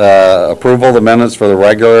minutes. Approval of the minutes for the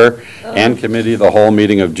regular and committee of the whole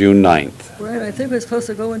meeting of June 9th. Right, I think we're supposed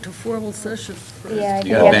to go into formal session first. Yeah, I think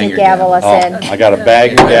You you gotta have bang to your gavel us Oh, in. I got to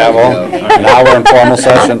bang your gavel. Now we're in formal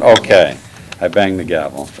session? Okay. I banged the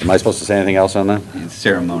gavel. Am I supposed to say anything else on that?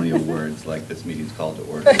 Ceremonial words like this meeting's called to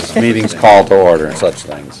order. This meeting's called to order and such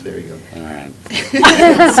things. There you go. All right.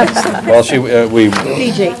 Well, we...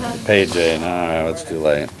 PJ. Page 8, all right, it's too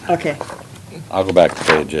late. Okay. I'll go back to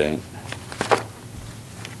page 8.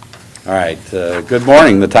 All right, good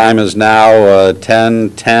morning. The time is now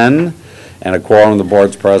 10:10, and a quorum of the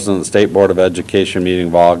board's president of the State Board of Education meeting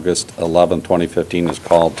of August 11, 2015 is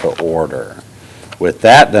called to order. With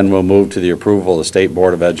that, then we'll move to the approval of the State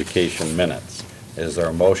Board of Education minutes. Is there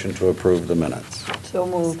a motion to approve the minutes? So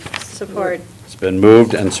moved. Support. It's been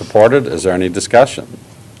moved and supported. Is there any discussion?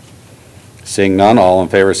 Seeing none, all in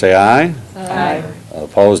favor say aye. Aye.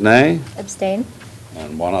 Opposed, nay. Abstain?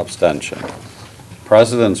 And one abstention.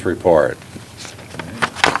 President's report.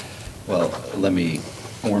 Well, let me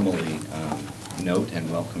formally note and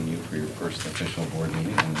welcome you for your first official board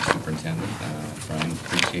meeting. I'm the superintendent. Brian,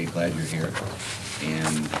 glad you're here.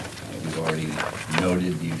 And we've already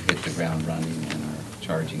noted you've hit the ground running and are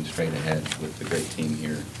charging straight ahead with the great team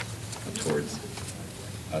here towards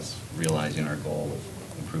us realizing our goal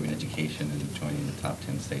of improving education and joining the top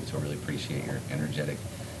 10 states. So I really appreciate your energetic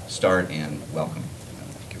start and welcome.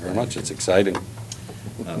 Thank you very much. It's exciting.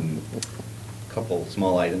 Couple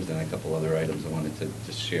small items and a couple other items I wanted to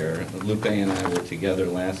just share. Lupe and I were together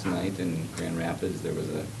last night in Grand Rapids. There was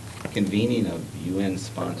a convening of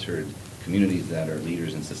UN-sponsored communities that are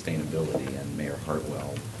leaders in sustainability, and Mayor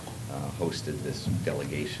Hartwell hosted this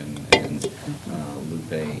delegation, and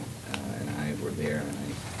Lupe and I were there, and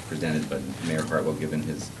I presented, but Mayor Hartwell, given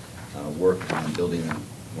his work on building a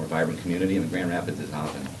more vibrant community, and Grand Rapids is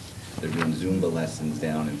hot, and they're doing Zumba lessons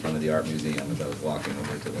down in front of the Art Museum as I was walking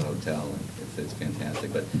over to the hotel, and it's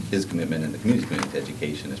fantastic. But his commitment and the community's commitment to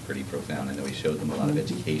education is pretty profound. I know he showed them a lot of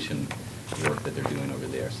education work that they're doing over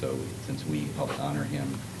there, so since we helped honor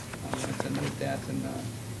him, I wanted to note that. And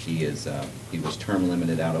he was term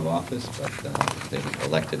limited out of office, but they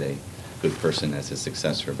elected a good person as his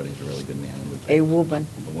successor, but he's a really good man. A woman.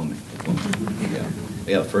 A woman.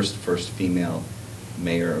 Yeah, first female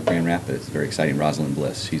mayor of Grand Rapids. Very exciting. Rosalind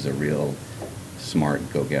Bliss. She's a real smart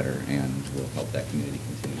go-getter and will help that community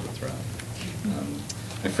continue to thrive.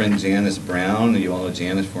 My friend Janice Brown, you all know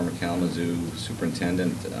Janice, former Kalamazoo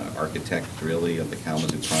superintendent, architect really of the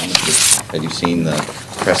Kalamazoo Promise. Have you seen the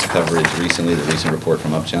press coverage recently, the recent report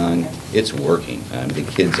from Upjohn? It's working. The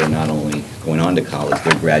kids are not only going on to college,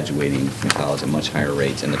 they're graduating from college at much higher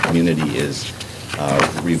rates, and the community is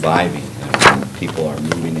reviving. People are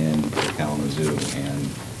moving in to Kalamazoo, and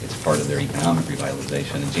it's part of their economic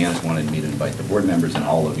revitalization. And Janice wanted me to invite the board members and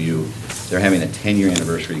all of you. They're having a 10-year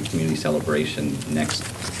anniversary community celebration next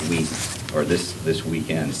week, or this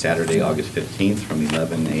weekend, Saturday, August 15th, from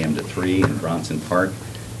 11 a.m. to 3 in Bronson Park,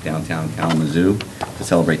 downtown Kalamazoo, to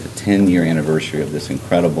celebrate the 10-year anniversary of this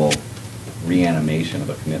incredible reanimation of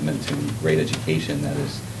a commitment to great education that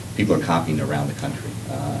is people are copying around the country.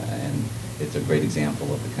 And it's a great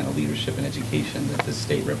example of the kind of leadership and education that this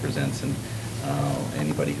state represents, and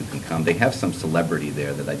anybody who can come. They have some celebrity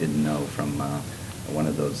there that I didn't know from one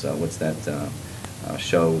of those, what's that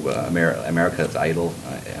show, America's Idol?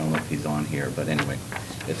 I don't know if he's on here, but anyway,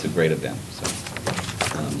 it's a great event.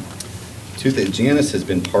 So, Janice has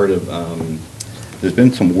been part of, there's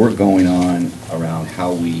been some work going on around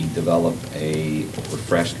how we develop a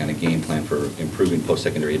refreshed kind of game plan for improving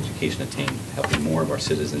post-secondary education attainment, helping more of our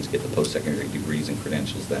citizens get the post-secondary degrees and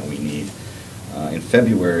credentials that we need. In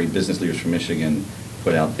February, Business Leaders for Michigan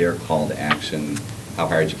put out their call to action, how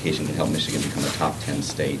higher education can help Michigan become a top 10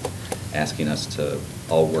 state, asking us to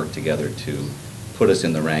all work together to put us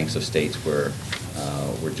in the ranks of states where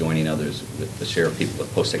we're joining others with the share of people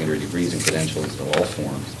with post-secondary degrees and credentials of all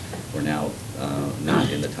forms. We're now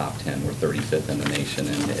not in the top 10. We're 35th in the nation,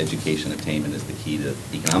 and education attainment is the key to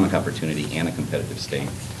economic opportunity and a competitive state.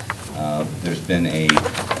 There's been a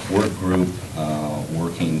work group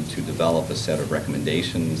working to develop a set of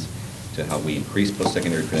recommendations to how we increase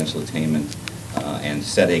post-secondary credential attainment, and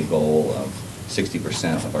set a goal of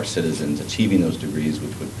 60% of our citizens achieving those degrees,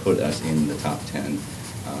 which would put us in the top 10.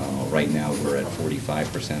 Right now, we're at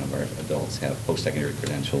 45% of our adults have post-secondary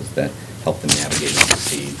credentials that help them navigate and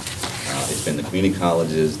succeed. It's been the community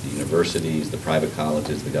colleges, the universities, the private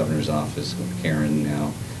colleges, the governor's office with Karen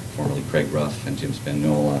now, formerly Craig Ruff and Jim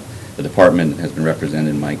Spagnola. The department has been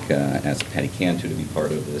represented. Mike asked Patty Cantu to be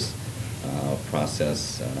part of this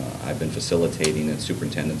process. I've been facilitating at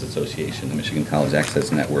Superintendent's Association, the Michigan College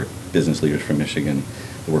Access Network, Business Leaders from Michigan,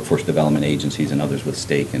 the workforce development agencies, and others with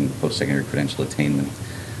stake in post-secondary credential attainment.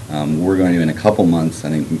 We're going to, in a couple months, I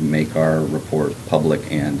think, make our report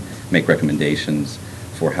public and make recommendations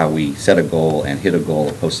for how we set a goal and hit a goal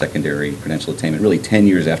of post-secondary credential attainment. Really 10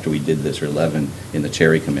 years after we did this, or 11, in the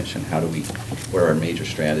Cherry Commission. What are our major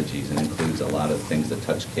strategies? And it includes a lot of things that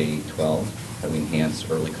touch K-12. How do we enhance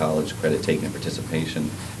early college credit taking and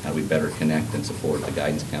participation? How do we better connect and support the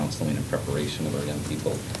guidance counseling and preparation of our young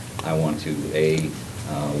people? I want to,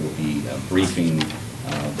 will be briefing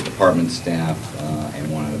the department staff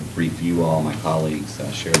and want to brief you all, my colleagues,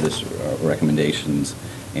 share this recommendations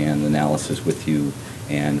and analysis with you,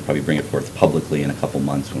 and probably bring it forth publicly in a couple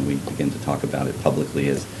months when we begin to talk about it publicly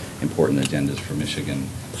as important agendas for Michigan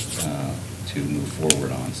to move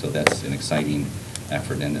forward on. So that's an exciting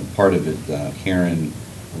effort. And part of it, Karen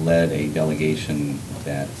led a delegation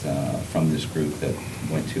that from this group that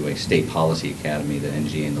went to a state policy academy that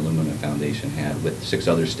NGA and the Lumina Foundation had with 6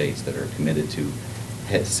 other states that are committed to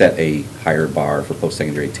set a higher bar for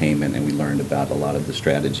post-secondary attainment, and we learned about a lot of the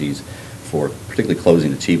strategies for particularly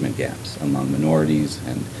closing achievement gaps among minorities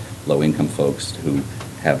and low-income folks who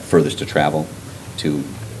have furthest to travel to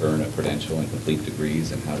earn a credential and complete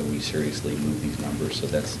degrees, and how do we seriously move these numbers. So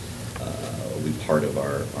that's will be part of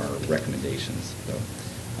our recommendations. So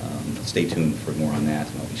stay tuned for more on that,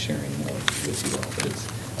 and I'll be sharing more with you all. But it's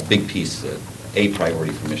a big piece, a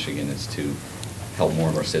priority for Michigan is to help more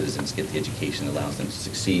of our citizens get the education that allows them to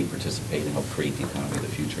succeed, participate, and help create the economy of the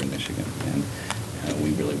future in Michigan. And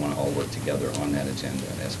we really want to all work together on that agenda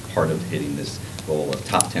as part of hitting this goal of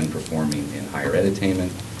top 10 performing in higher ed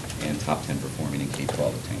attainment and top 10 performing in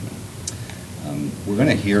K-12 attainment. We're going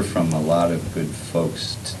to hear from a lot of good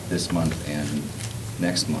folks this month and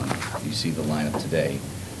next month. You see the lineup today.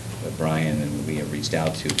 Brian and we have reached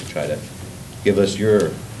out to try to give us your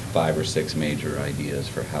 5 or 6 major ideas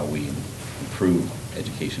for how we improve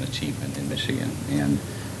education achievement in Michigan. And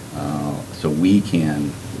so we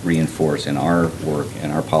can reinforce in our work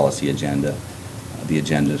and our policy agenda the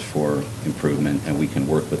agendas for improvement, and we can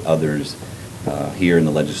work with others here in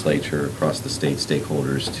the legislature, across the state,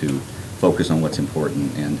 stakeholders to focus on what's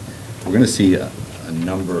important. And we're going to see a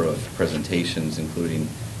number of presentations, including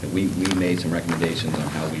we made some recommendations on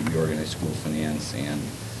how we reorganize school finance and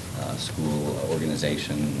school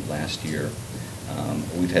organization last year.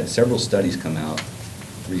 We've had several studies come out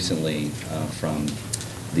recently from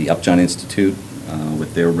the Upjohn Institute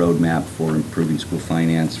with their roadmap for improving school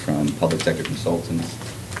finance, from public sector consultants,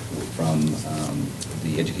 from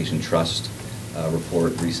the Education Trust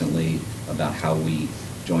report recently about how we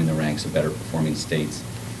join the ranks of better performing states.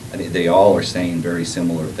 They all are saying very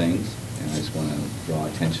similar things, and I just want to draw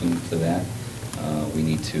attention to that. We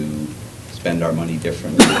need to spend our money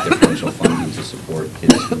differently with differential funding to support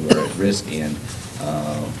kids who are at risk, and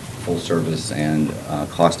full service and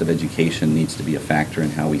cost of education needs to be a factor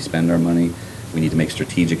in how we spend our money. We need to make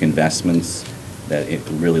strategic investments that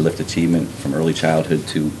really lift achievement from early childhood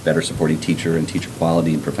to better supporting teacher and teacher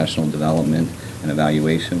quality and professional development and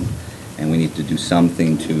evaluation. And we need to do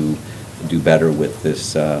something to do better with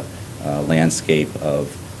this landscape of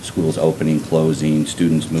schools opening, closing,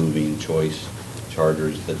 students moving, choice,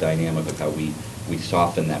 charters, the dynamic of how we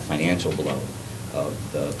soften that financial blow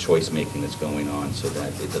of the choice making that's going on so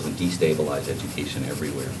that it doesn't destabilize education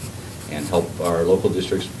everywhere, and help our local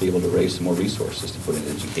districts be able to raise some more resources to put in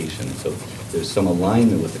education. And so there's some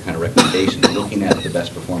alignment with the kind of recommendations, looking at the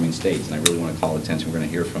best performing states. And I really want to call attention, we're going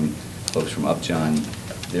to hear from folks from Upjohn.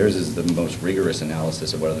 Theirs is the most rigorous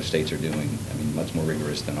analysis of what other states are doing. I mean, much more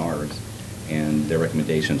rigorous than ours. And their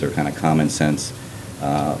recommendations are kind of common sense,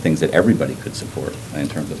 things that everybody could support in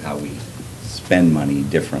terms of how we spend money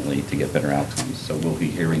differently to get better outcomes. So we'll be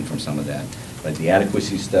hearing from some of that. But the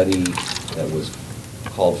adequacy study that was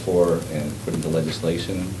called for and put into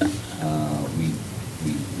legislation, we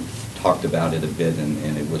talked about it a bit,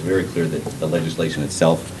 and it was very clear that the legislation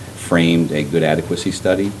itself framed a good adequacy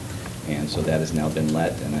study, and so that has now been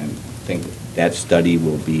let, and I think that study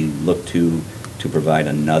will be looked to provide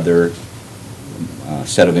another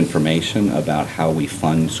set of information about how we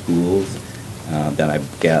fund schools that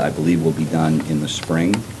I believe will be done in the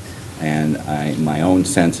spring. And my own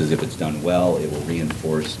sense is if it's done well, it will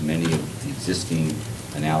reinforce many of the existing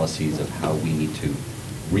analyses of how we need to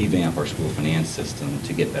revamp our school finance system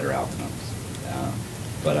to get better outcomes.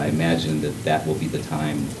 But I imagine that that will be the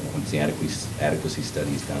time, once the adequacy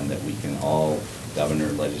study is done, that we can all, governor,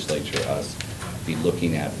 legislature, us, be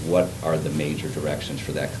looking at what are the major directions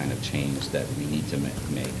for that kind of change that we need to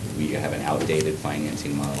make. We have an outdated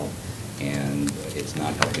financing model, and it's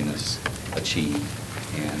not helping us achieve.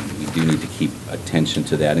 And we do need to keep attention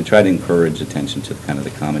to that and try to encourage attention to kind of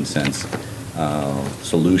the common sense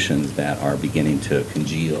solutions that are beginning to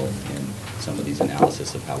congeal in some of these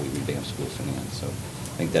analysis of how we revamp school finance. So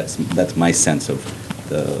I think that's my sense of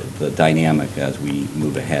the dynamic as we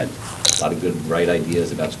move ahead. A lot of good, right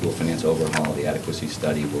ideas about school finance overhaul. The adequacy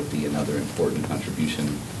study will be another important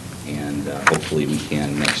contribution, and hopefully we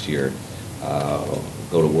can next year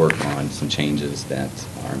go to work on some changes that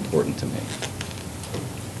are important to make.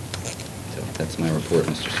 So that's my report,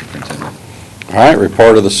 Mr. Superintendent. All right,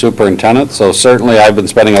 report of the superintendent. So certainly I've been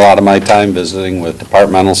spending a lot of my time visiting with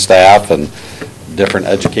departmental staff and different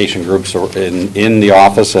education groups in the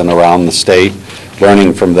office and around the state,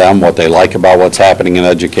 learning from them what they like about what's happening in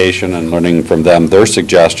education and learning from them their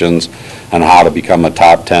suggestions on how to become a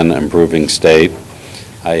top 10 improving state.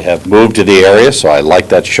 I have moved to the area, so I like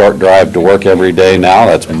that short drive to work every day now.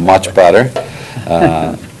 That's much better.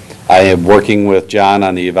 I am working with John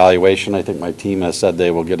on the evaluation. I think my team has said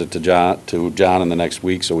they will get it to John in the next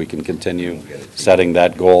week so we can continue setting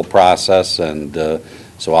that goal process, and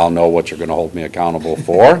so I'll know what you're going to hold me accountable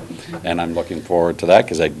for, and I'm looking forward to that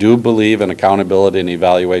because I do believe in accountability and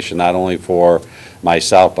evaluation not only for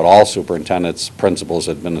myself but all superintendents, principals,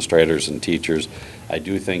 administrators, and teachers. I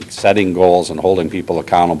do think setting goals and holding people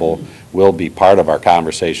accountable will be part of our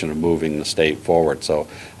conversation of moving the state forward. So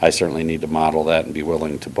I certainly need to model that and be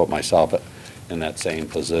willing to put myself in that same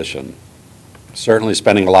position. Certainly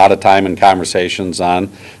spending a lot of time in conversations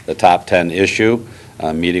on the top 10 issue,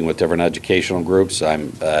 meeting with different educational groups.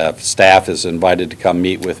 Staff is invited to come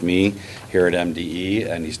meet with me here at MDE,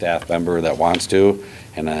 any staff member that wants to,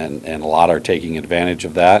 and a lot are taking advantage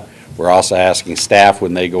of that. We're also asking staff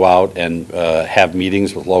when they go out and have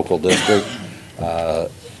meetings with local district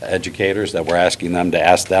educators that we're asking them to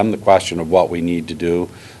ask them the question of what we need to do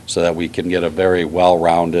so that we can get a very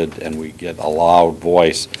well-rounded and we get a loud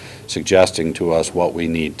voice suggesting to us what we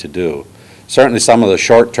need to do. Certainly some of the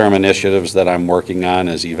short-term initiatives that I'm working on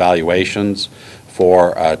is evaluations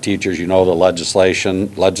for teachers. You know, the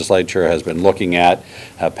legislature has been looking at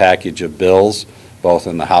a package of bills, both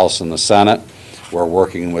in the House and the Senate. We're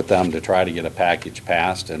working with them to try to get a package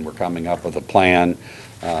passed, and we're coming up with a plan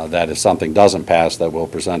that if something doesn't pass, that we'll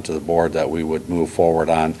present to the board that we would move forward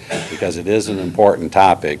on, because it is an important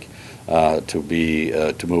topic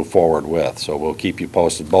to move forward with. So we'll keep you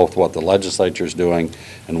posted both what the legislature is doing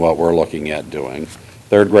and what we're looking at doing.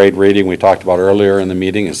 Third grade reading we talked about earlier in the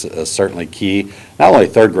meeting is certainly key. Not only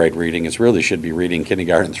third grade reading, it really should be reading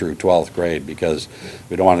kindergarten through 12th grade, because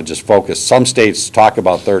we don't want to just focus. Some states talk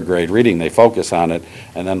about third grade reading, they focus on it,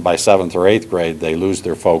 and then by 7th or 8th grade they lose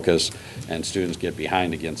their focus and students get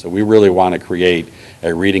behind again. So we really want to create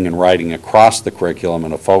a reading and writing across the curriculum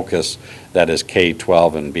and a focus that is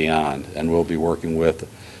K-12 and beyond, and we'll be working with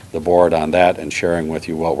the board on that and sharing with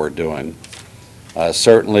you what we're doing.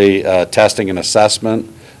 Certainly, testing and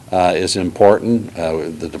assessment is important.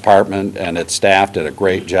 The department and its staff did a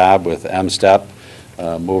great job with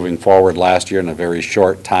MSTEP moving forward last year in a very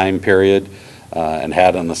short time period and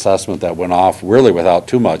had an assessment that went off really without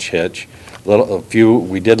too much hitch.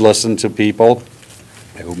 We did listen to people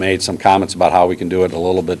who made some comments about how we can do it a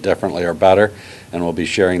little bit differently or better, and we'll be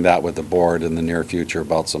sharing that with the board in the near future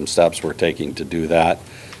about some steps we're taking to do that.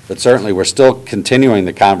 But certainly we're still continuing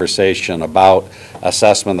the conversation about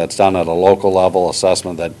assessment that's done at a local level,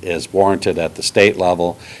 assessment that is warranted at the state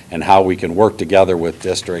level, and how we can work together with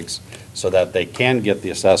districts so that they can get the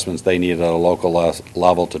assessments they need at a local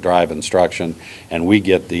level to drive instruction, and we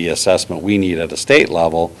get the assessment we need at a state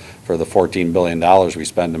level for the $14 billion we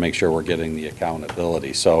spend to make sure we're getting the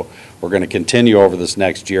accountability. So we're going to continue over this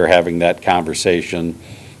next year having that conversation,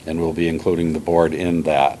 and we'll be including the board in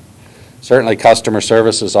that. Certainly customer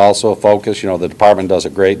service is also a focus. You know, the department does a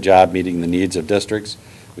great job meeting the needs of districts.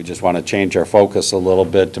 We just want to change our focus a little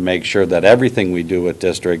bit to make sure that everything we do with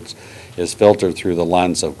districts is filtered through the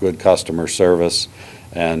lens of good customer service,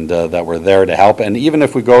 and that we're there to help. And even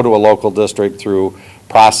if we go to a local district through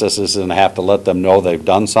processes and have to let them know they've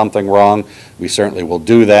done something wrong, we certainly will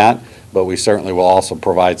do that, but we certainly will also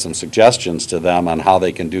provide some suggestions to them on how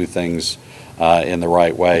they can do things in the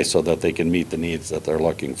right way so that they can meet the needs that they're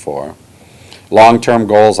looking for. Long-term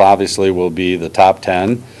goals obviously will be the top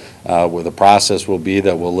 10. where the process will be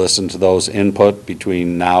that we'll listen to those input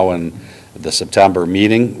between now and the September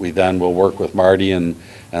meeting. We then will work with Marty and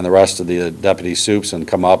the rest of the deputy soups and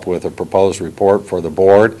come up with a proposed report for the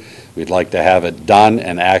board. We'd like to have it done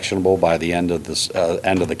and actionable by the end of this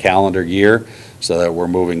end of the calendar year, so that we're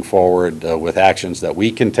moving forward with actions that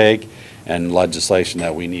we can take and legislation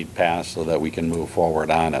that we need passed so that we can move forward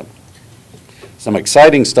on it. Some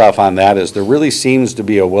exciting stuff on that is there really seems to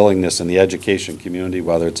be a willingness in the education community,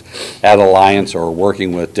 whether it's at Alliance or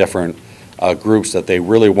working with different groups, that they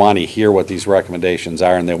really want to hear what these recommendations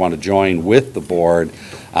are, and they want to join with the board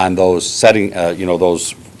on those setting,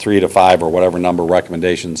 those 3 to 5 or whatever number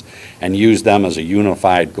recommendations, and use them as a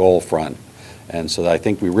unified goal front. And so I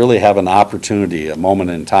think we really have an opportunity, a moment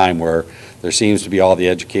in time where there seems to be all the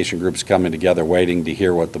education groups coming together waiting to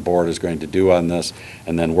hear what the board is going to do on this,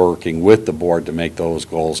 and then working with the board to make those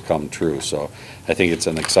goals come true. So I think it's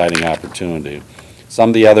an exciting opportunity. Some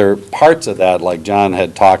of the other parts of that, like John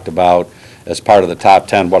had talked about as part of the top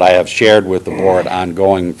 10, what I have shared with the board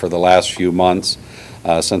ongoing for the last few months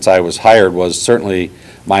since I was hired, was certainly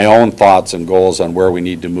my own thoughts and goals on where we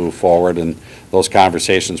need to move forward. And those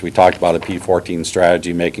conversations, we talked about a P14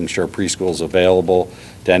 strategy, making sure preschool is available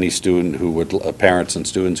to any student who would, parents and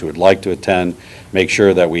students who would like to attend, make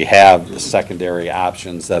sure that we have the secondary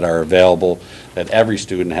options that are available, that every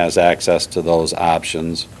student has access to those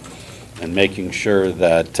options, and making sure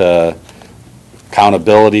that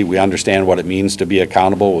accountability, we understand what it means to be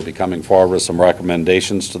accountable. We'll be coming forward with some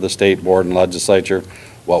recommendations to the state board and legislature,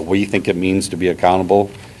 what we think it means to be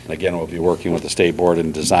accountable. And again, we'll be working with the state board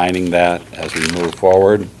in designing that as we move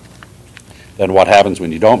forward. Then what happens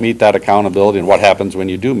when you don't meet that accountability, and what happens when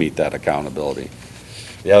you do meet that accountability.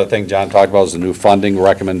 The other thing John talked about is the new funding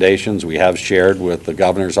recommendations. We have shared with the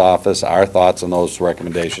governor's office our thoughts on those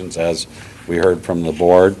recommendations as we heard from the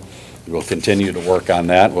board. We'll continue to work on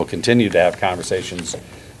that. We'll continue to have conversations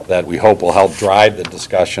that we hope will help drive the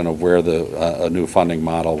discussion of where a new funding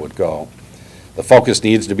model would go. The focus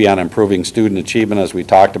needs to be on improving student achievement, as we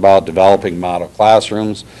talked about, developing model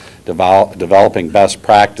classrooms, developing best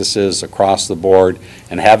practices across the board,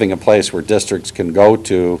 and having a place where districts can go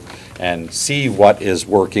to and see what is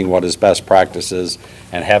working, what is best practices,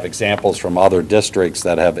 and have examples from other districts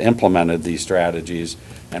that have implemented these strategies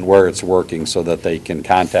and where it's working, so that they can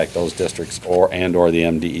contact those districts or the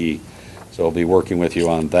MDE. So we'll be working with you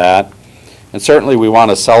on that. And certainly we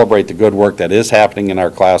want to celebrate the good work that is happening in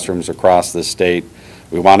our classrooms across the state.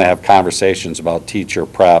 We want to have conversations about teacher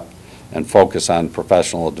prep and focus on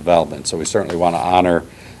professional development. So we certainly want to honor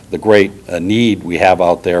the great need we have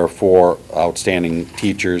out there for outstanding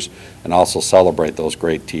teachers, and also celebrate those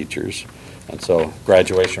great teachers. And so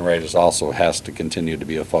graduation rate also has to continue to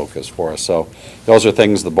be a focus for us. So those are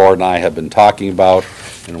things the board and I have been talking about,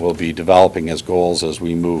 and we'll be developing as goals as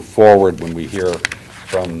we move forward when we hear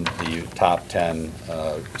from the top 10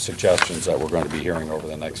 suggestions that we're going to be hearing over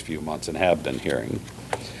the next few months and have been hearing.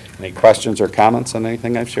 Any questions or comments on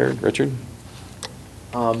anything I've shared? Richard?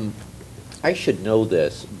 I should know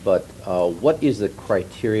this, but what is the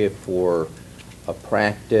criteria for a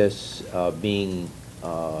practice being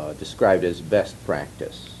described as best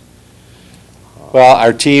practice? Well,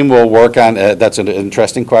 our team will work on, that's an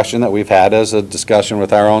interesting question that we've had as a discussion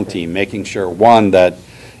with our own team, making sure, one, that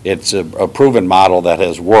it's a proven model that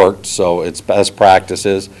has worked, so it's best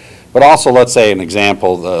practices. But also, let's say an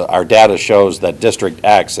example, our data shows that District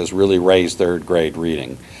X has really raised third grade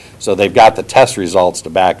reading. So they've got the test results to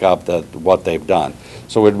back up what they've done.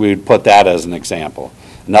 So we'd put that as an example.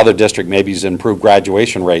 Another district maybe has improved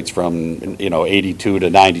graduation rates from 82 to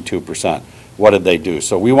 92%. What did they do?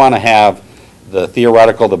 So we want to have the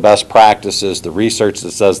theoretical, the best practices, the research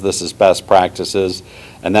that says this is best practices,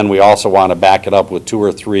 and then we also want to back it up with 2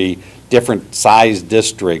 or 3 different size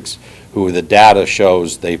districts who the data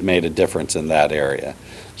shows they've made a difference in that area.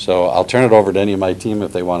 So I'll turn it over to any of my team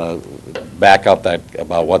if they want to back up that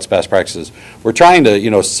about what's best practices. We're trying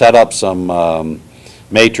to set up some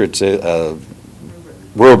matrix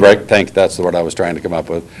rubric, that's the word I was trying to come up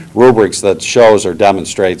with, rubrics that shows or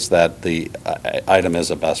demonstrates that the item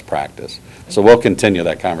is a best practice. So we'll continue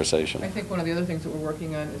that conversation. I think one of the other things that we're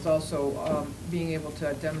working on is also being able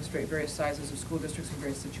to demonstrate various sizes of school districts and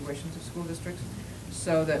various situations of school districts,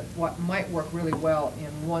 so that what might work really well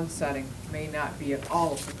in one setting may not be at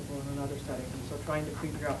all applicable in another setting. And so trying to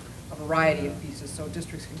figure out a variety of pieces so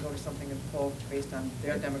districts can go to something in full based on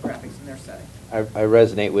their demographics and their setting. I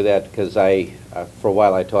resonate with that because for a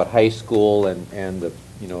while I taught high school, and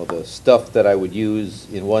the stuff that I would use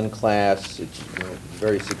in one class, it's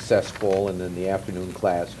very successful, and then the afternoon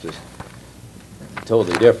class just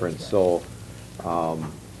totally different. So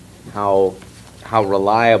how how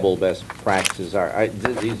reliable best practices are.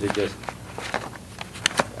 These are just,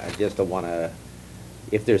 I just don't want to,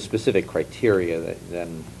 if there's specific criteria,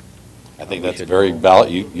 then. I think that's very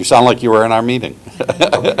valid. You sound like you were in our meeting.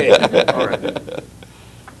 Okay, all right.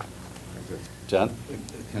 John?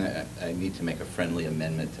 I need to make a friendly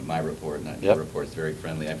amendment to my report. Your Yep. report's very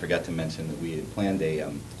friendly. I forgot to mention that we had planned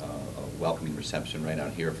a welcoming reception right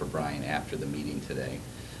out here for Brian after the meeting today,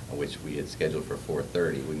 which we had scheduled for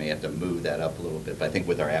 4:30. We may have to move that up a little bit, but I think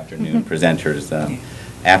with our afternoon presenters,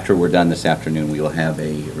 after we're done this afternoon, we will have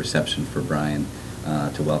a reception for Brian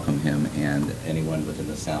to welcome him, and anyone within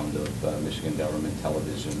the sound of Michigan Government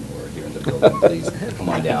Television or here in the building, please come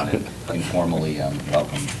on down and informally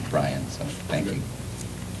welcome Brian. So thank you.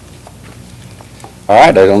 All right,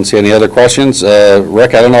 I don't see any other questions.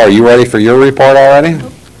 Rick, I don't know, are you ready for your report already?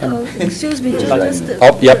 Excuse me, just a...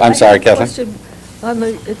 Oh, yep, I'm sorry, Kathleen. Question.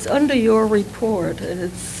 It's under your report, and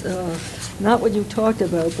it's not what you talked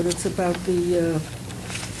about, but it's about the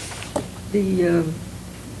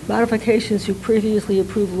modifications you previously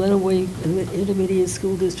approved Lenawee Intermediate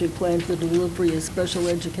School District plan for the delivery of special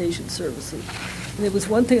education services. And there was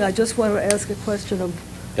one thing I just wanted to ask a question of.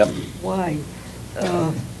 Yep. Why.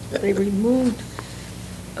 They removed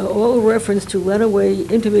all reference to Lenawee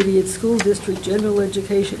Intermediate School District General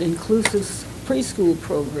Education Inclusive Preschool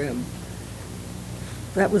Program.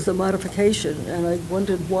 That was the modification, and I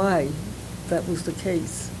wondered why that was the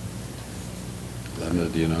case. Linda,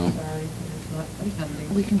 do you know?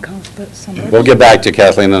 We can call somebody. We'll get back to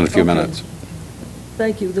Kathleen in a few minutes.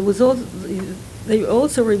 Thank you. There was also, they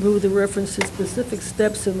also removed the reference to specific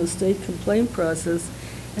steps in the state complaint process,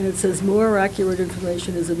 and it says more accurate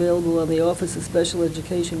information is available on the Office of Special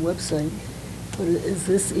Education website. But is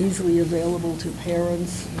this easily available to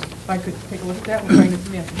parents? If I could take a look at that, we'll bring it to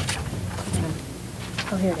me.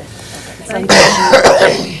 Oh, here it is.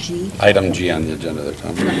 Item G on the agenda there,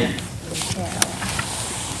 Tom.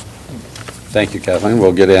 Thank you, Kathleen.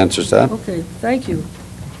 We'll get answers to that. Okay, thank you.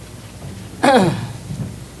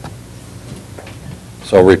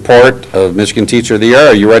 So report of Michigan Teacher of the Year.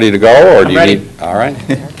 Are you ready to go, or do you ready. need? All right.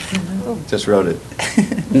 Just wrote it.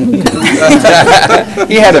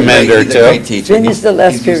 He had a minute or He's a great two. teacher. Finish the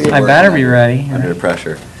last He's used to period. I work better be ready. under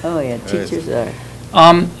pressure. Oh, yeah, teachers are.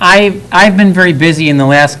 I've been very busy in the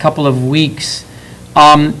last couple of weeks,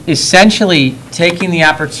 essentially taking the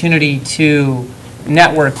opportunity to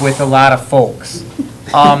network with a lot of folks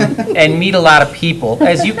and meet a lot of people.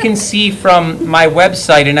 As you can see from my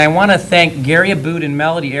website, and I want to thank Gary Aboud and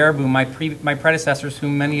Melody Arabu, my predecessors,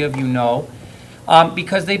 whom many of you know,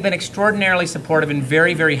 because they've been extraordinarily supportive and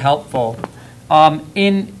very, very helpful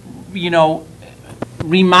in,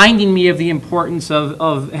 reminding me of the importance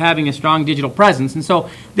of having a strong digital presence. And so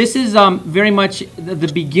this is very much the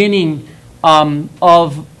beginning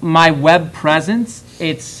of my web presence.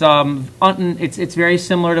 It's very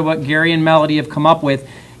similar to what Gary and Melody have come up with,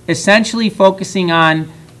 essentially focusing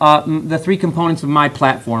on the three components of my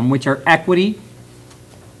platform, which are equity,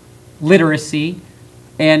 literacy,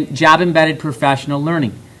 and job-embedded professional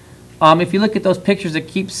learning. If you look at those pictures, it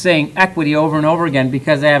keeps saying equity over and over again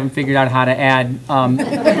because I haven't figured out how to add literacy and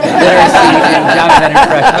job-embedded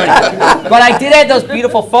professional learning. But I did add those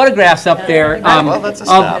beautiful photographs up there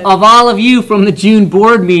of all of you from the June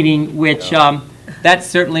board meeting, which that's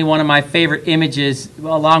certainly one of my favorite images,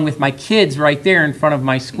 along with my kids right there in front of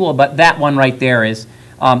my school. But that one right there is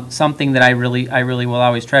something that I really will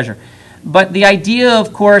always treasure. But the idea,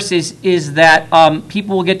 of course, is that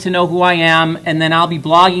people will get to know who I am, and then I'll be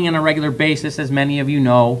blogging on a regular basis, as many of you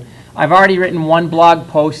know. I've already written one blog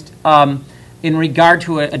post in regard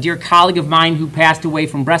to a dear colleague of mine who passed away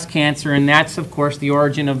from breast cancer, and that's, of course, the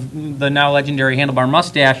origin of the now legendary handlebar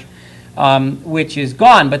mustache, which is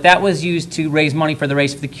gone. But that was used to raise money for the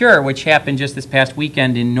Race for the Cure, which happened just this past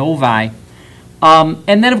weekend in Novi. And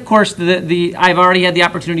then, of course, I've already had the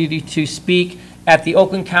opportunity to speak at the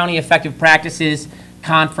Oakland County Effective Practices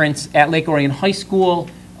Conference at Lake Orion High School.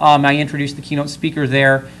 I introduced the keynote speaker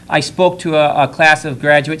there. I spoke to a class of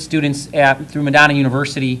graduate students through Madonna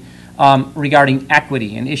University regarding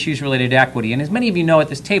equity and issues related to equity. And as many of you know at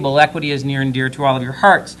this table, equity is near and dear to all of your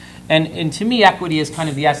hearts. And to me, equity is kind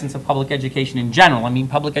of the essence of public education in general. I mean,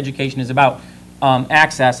 public education is about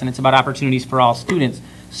access, and it's about opportunities for all students.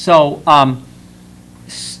 So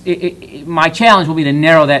my challenge will be to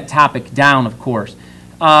narrow that topic down, of course.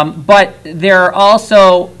 But there are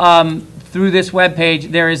also, through this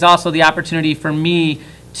webpage, there is also the opportunity for me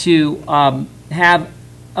to have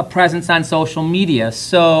a presence on social media.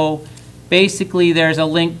 So basically, there's a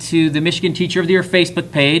link to the Michigan Teacher of the Year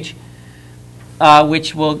Facebook page,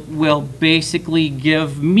 which will basically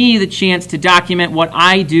give me the chance to document what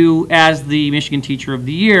I do as the Michigan Teacher of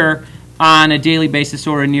the Year on a daily basis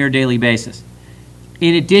or a near daily basis.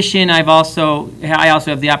 In addition, I also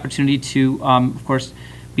have the opportunity to, of course,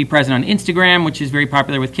 be present on Instagram, which is very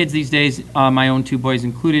popular with kids these days, my own 2 boys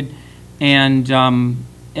included, and then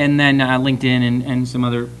LinkedIn and some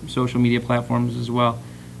other social media platforms as well.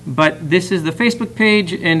 But this is the Facebook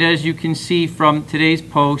page, and as you can see from today's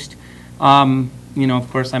post, you know, of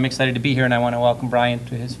course, I'm excited to be here, and I want to welcome Brian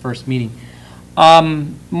to his first meeting.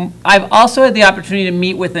 I've also had the opportunity to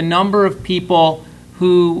meet with a number of people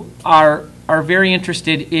who are very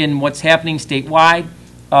interested in what's happening statewide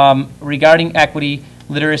regarding equity,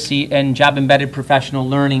 literacy, and job-embedded professional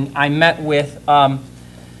learning. I met with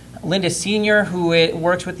Linda Senior, who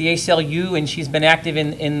works with the ACLU, and she's been active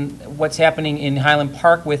in what's happening in Highland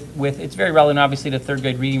Park with it's very relevant, obviously, to third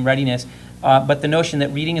grade reading readiness, but the notion that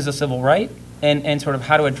reading is a civil right, and sort of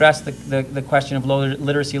how to address the question of low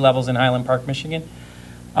literacy levels in Highland Park, Michigan.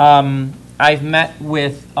 I've met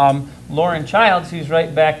with Lauren Childs, who's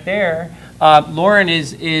right back there. Lauren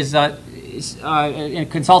is a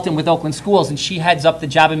consultant with Oakland Schools, and she heads up the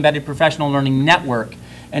Job Embedded Professional Learning Network.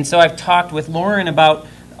 And so I've talked with Lauren about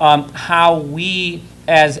how we,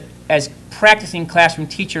 as practicing classroom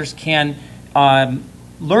teachers, can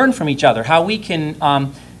learn from each other, how we can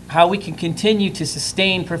continue to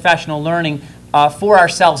sustain professional learning for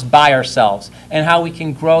ourselves, by ourselves, and how we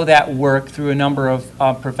can grow that work through a number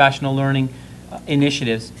of professional learning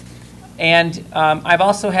initiatives. And I've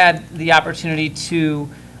also had the opportunity to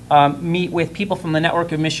meet with people from the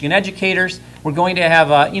Network of Michigan Educators. We're going to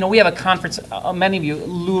have we have a conference, many of you,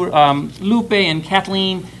 Lupe and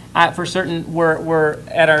Kathleen, for certain, were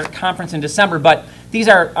at our conference in December, but these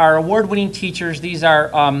are our award-winning teachers. These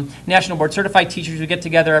are National Board Certified teachers who get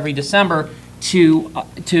together every December to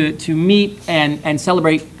meet and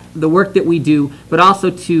celebrate the work that we do, but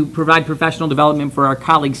also to provide professional development for our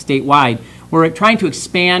colleagues statewide. We're trying to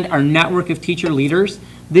expand our network of teacher leaders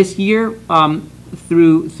this year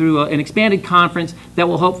through an expanded conference that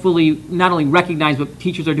will hopefully not only recognize what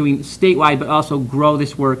teachers are doing statewide, but also grow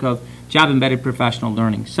this work of job-embedded professional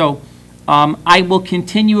learning. So I will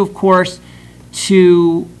continue, of course,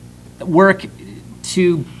 to work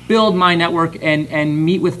to build my network and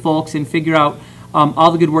meet with folks and figure out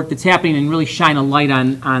all the good work that's happening and really shine a light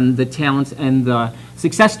on the talents and the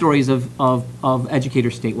success stories of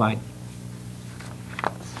educators statewide.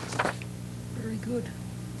 Very good.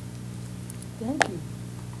 Thank you.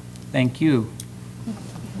 Thank you.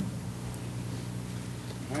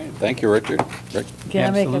 All right, thank you, Richard. Rick? Can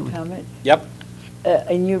I make a Absolutely. comment? Yep.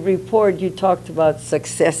 In your report, you talked about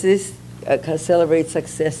successes, celebrate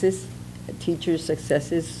successes, teachers'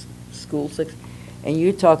 successes, school success, and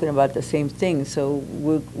you're talking about the same thing. So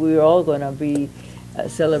we're all going to be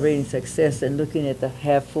celebrating success and looking at the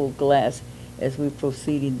half-full glass as we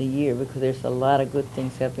proceed in the year, because there's a lot of good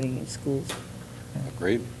things happening in schools.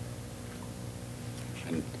 Agreed.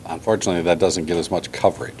 And unfortunately, that doesn't get as much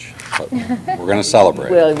coverage, but we're going to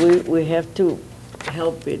celebrate. Well, we have to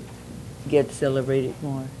help it get celebrated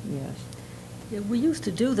more, yes. Yeah, we used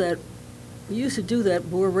to do that. We used to do that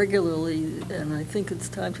more regularly, and I think it's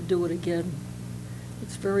time to do it again.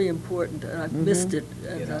 It's very important, and I've missed it,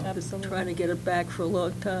 and I've been trying to get it back for a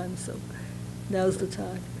long time, so now's the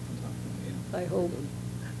time, I hope.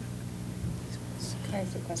 Can I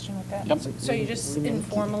ask a question with that? Yep. So you just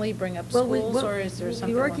informally bring up Well, schools, or is there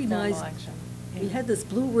something more formal action? We had this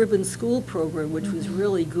Blue Ribbon School program, which was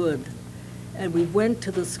really good. And we went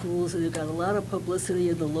to the schools, and it got a lot of publicity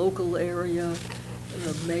in the local area.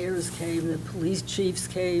 The mayors came, the police chiefs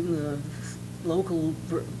came, the local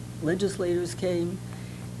legislators came,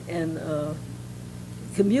 and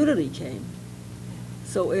community came.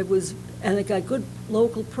 So it was, and it got good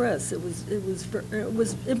local press. It was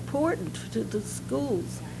important to the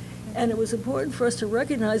schools. And it was important for us to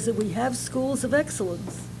recognize that we have schools of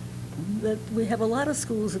excellence, that we have a lot of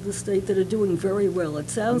schools in the state that are doing very well. It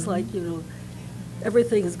sounds like, you know,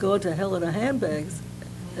 everything has gone to hell in a handbags.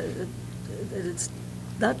 It's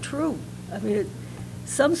not true. I mean,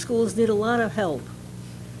 some schools need a lot of help,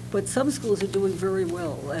 but some schools are doing very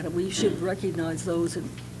well, and we should recognize those and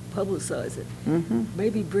publicize it.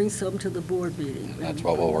 Maybe bring some to the board meeting. That's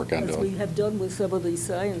what we'll work on doing. As we have done with some of these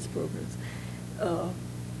science programs.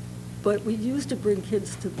 But we used to bring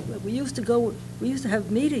kids to, we used to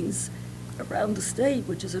have meetings around the state,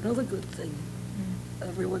 which is another good thing,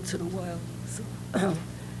 every once in a while. So.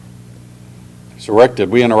 So Rick, did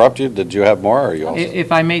we interrupt you? Did you have more, or are you all set?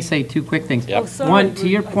 If I may say two quick things. Yep. Oh, sorry, One, to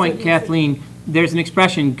your I point, thought you said- Kathleen, there's an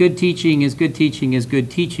expression, good teaching is good teaching is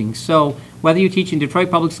good teaching. So whether you teach in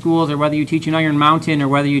Detroit Public Schools or whether you teach in Iron Mountain or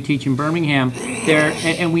whether you teach in Birmingham,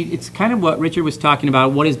 it's kind of what Richard was talking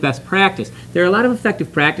about, what is best practice. There are a lot of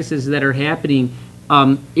effective practices that are happening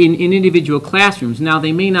in individual classrooms. Now,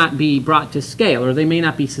 they may not be brought to scale or they may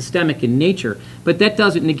not be systemic in nature, but that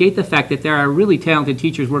doesn't negate the fact that there are really talented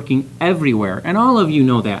teachers working everywhere, and all of you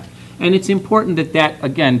know that. And it's important that that,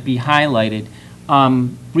 again, be highlighted,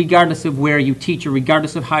 regardless of where you teach or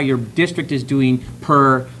regardless of how your district is doing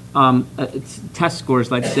per test scores,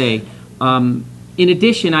 let's say. In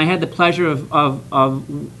addition, I had the pleasure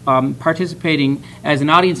of participating as an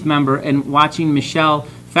audience member and watching Michelle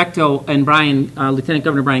Fecto and Lieutenant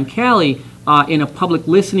Governor Brian Calley in a public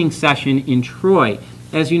listening session in Troy.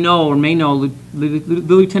 As you know or may know, the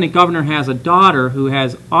Lieutenant Governor has a daughter who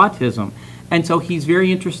has autism. And so he's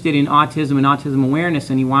very interested in autism and autism awareness,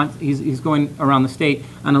 and he's going around the state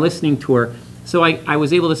on a listening tour. So I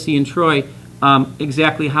was able to see in Troy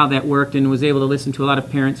exactly how that worked, and was able to listen to a lot of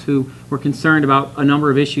parents who were concerned about a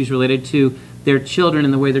number of issues related to their children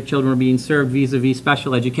and the way their children were being served vis-a-vis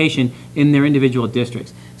special education in their individual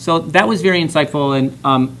districts. So that was very insightful,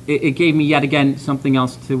 and it gave me yet again something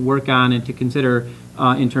else to work on and to consider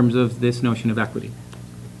in terms of this notion of equity.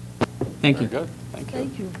 Thank you. Very good. Thank you.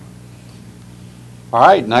 Thank you. All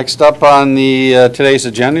right, next up on the today's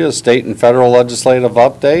agenda is state and federal legislative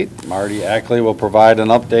update. Marty Ackley will provide an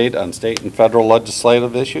update on state and federal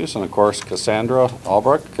legislative issues, and of course Cassandra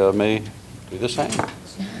Albrecht may do the same.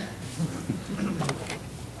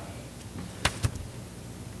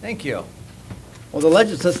 Thank you. Well,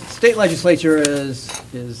 the state legislature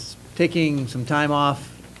is taking some time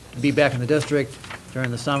off to be back in the district during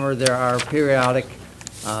the summer. There are periodic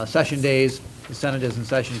session days. The Senate is in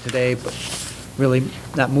session today, but really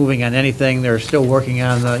not moving on anything. They're still working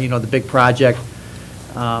on the big project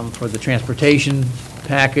for the transportation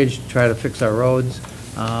package to try to fix our roads.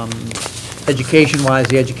 Education-wise,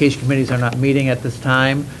 the education committees are not meeting at this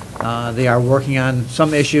time. They are working on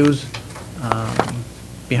some issues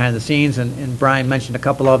behind the scenes, and Brian mentioned a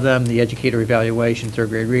couple of them, the educator evaluation, third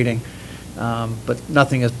grade reading, but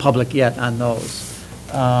nothing is public yet on those.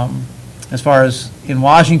 As far as in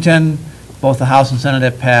Washington, both the House and Senate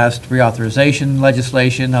have passed reauthorization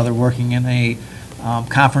legislation. Now they're working in a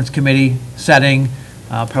conference committee setting,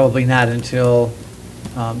 probably not until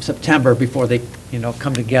September before they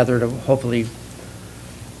come together to hopefully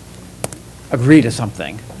agree to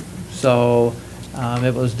something. So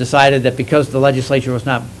it was decided that because the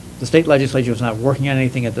state legislature was not working on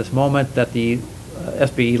anything at this moment, that the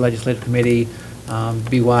SBE Legislative Committee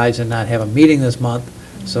be wise and not have a meeting this month.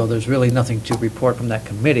 So there's really nothing to report from that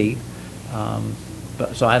committee.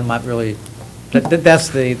 So I'm not really. That's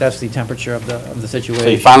the temperature of the situation. So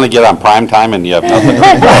you finally get on prime time and you have nothing to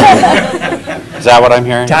report. Is that what I'm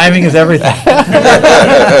hearing? Timing is everything.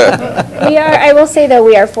 I will say though,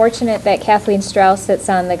 we are fortunate that Kathleen Strauss sits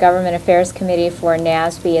on the Government Affairs Committee for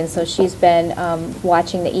NASB, and so she's been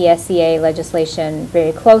watching the ESEA legislation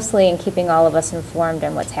very closely and keeping all of us informed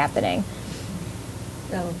on what's happening.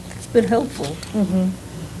 It's been helpful. Mm-hmm.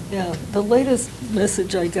 Yeah, the latest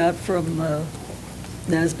message I got from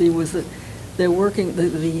NASB was that they're working,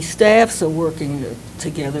 the staffs are working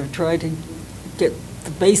together, trying to get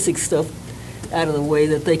the basic stuff out of the way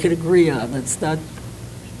that they could agree on. It's not,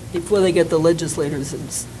 before they get the legislators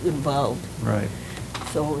involved. Right.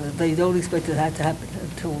 So they don't expect that to happen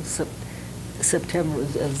until September,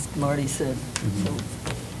 as Marty said. Mm-hmm.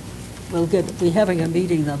 So we're having a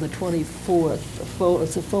meeting on the 24th.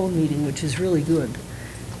 It's a phone meeting, which is really good.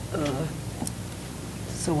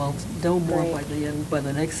 So I'll know more by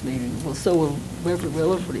the next meeting. Well, so will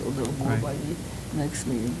everybody will know more by the next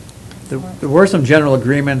meeting. There were some general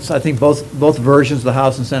agreements. I think both versions, the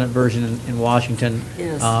House and Senate version in Washington,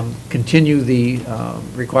 yes. Continue the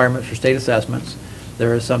requirement for state assessments.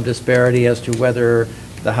 There is some disparity as to whether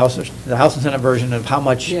the House and Senate version of how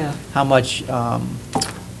much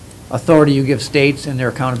authority you give states in their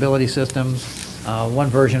accountability systems. One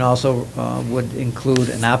version also would include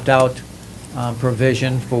an opt-out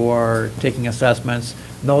provision for taking assessments.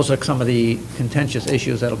 And those are some of the contentious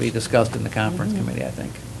issues that will be discussed in the conference committee, I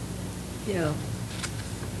think. Yeah.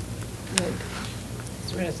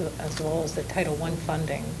 As well as the Title I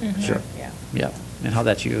funding. Mm-hmm. Sure. Yeah. Yeah, and how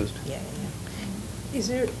that's used. Yeah. Is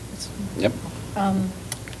there? Yep.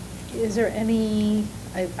 Is there any?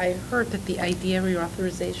 I heard that the IDEA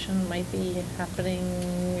reauthorization might be happening.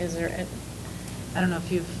 Is there? I don't know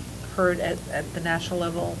if you've heard at the national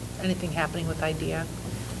level anything happening with IDEA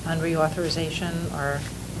on reauthorization or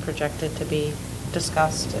projected to be.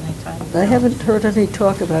 discussed anytime? I haven't heard any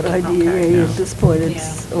talk about IDEA at this point.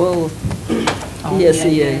 It's all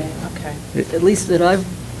ESEA. Okay. At least that I've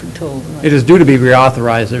been told. It is due to be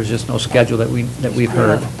reauthorized, there's just no schedule that we've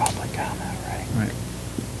heard. Public comment, right? Right.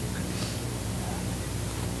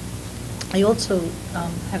 I also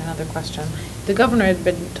had another question. The governor had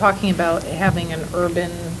been talking about having an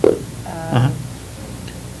urban,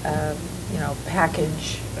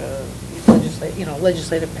 package,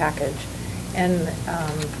 legislative package. And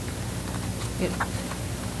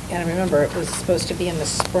I remember it was supposed to be in the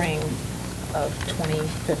spring of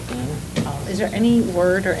 2015. Is there any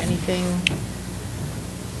word or anything,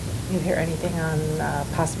 you hear anything on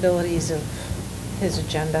possibilities of his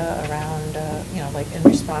agenda around, like in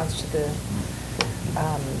response to the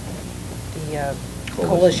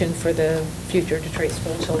Coalition for the Future Detroit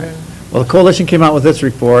School Children? Well, the coalition came out with its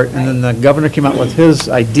report, and then the governor came out with his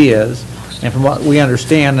ideas, and from what we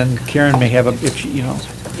understand, and Karen may have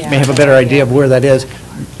may have a better idea of where that is,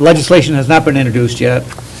 legislation has not been introduced yet.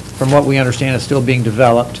 From what we understand, it's still being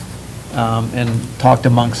developed and talked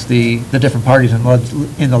amongst the different parties in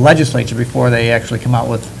the legislature before they actually come out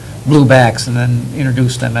with blue backs and then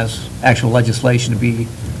introduce them as actual legislation to be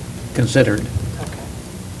considered.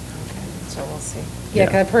 So we'll see. Yeah,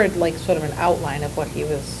 'cause I've heard like sort of an outline of what he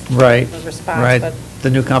was, Right, the response. right. But The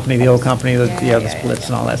new company, the old company, the splits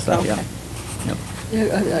and all that stuff, yeah. Okay. Yep.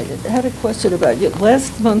 Yeah, I had a question about you.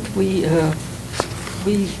 Last month, we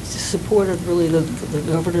supported, really, the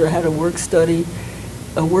governor had a work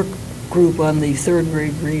group on the third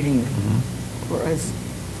grade reading. Or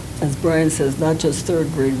as Brian says, not just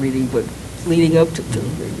third grade reading, but leading up to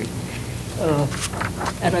third grade reading.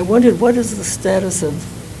 And I wondered, what is the status of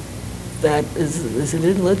that? Is it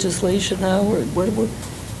in legislation now, or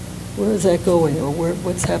where is that going, or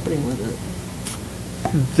what's happening with it?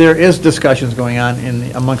 There is discussions going on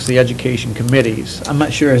amongst the education committees. I'm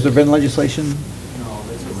not sure, has there been legislation? No,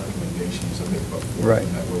 there's a recommendations of it before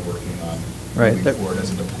Right. that we're working on Right. moving forward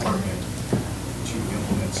as a department to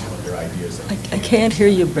implement some of their ideas. I can't hear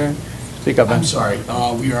you, Ben. Speak up, Ben. I'm sorry.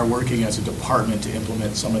 We are working as a department to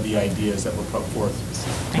implement some of the ideas that were put forth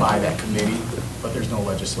by that committee, but there's no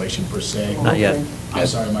legislation per se. Not yet. I'm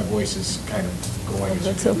sorry, my voice is kind of going.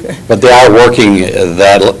 That's okay. But they are working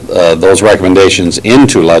those recommendations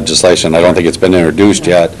into legislation. I don't think it's been introduced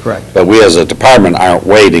yet. Correct. But we as a department aren't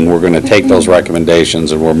waiting. We're going to take those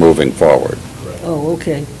recommendations and we're moving forward. Oh,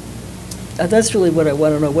 okay. That's really what I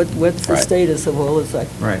want to know. What's the Right. status of all this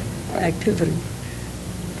Right. activity?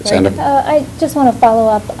 Sandra? I just want to follow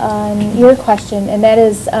up on your question, and that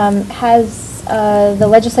is, has the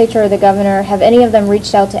legislature or the governor, have any of them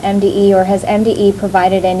reached out to MDE, or has MDE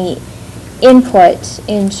provided any input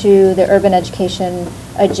into the urban education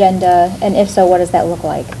agenda, and if so, what does that look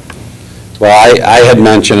like? Well, I had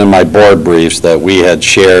mentioned in my board briefs that we had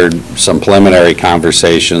shared some preliminary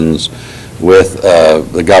conversations with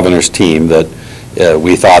the governor's team, that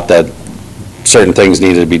we thought that certain things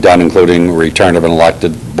needed to be done, including return of an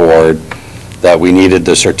elected board, that we needed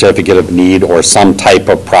the certificate of need or some type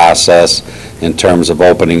of process in terms of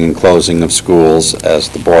opening and closing of schools, as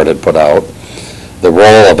the board had put out. The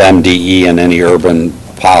role of MDE in any urban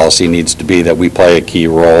policy needs to be that we play a key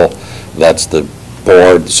role. That's the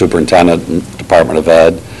board, superintendent, and Department of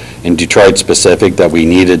Ed. In Detroit specific, that we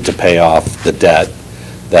needed to pay off the debt,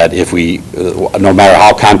 that if we, no matter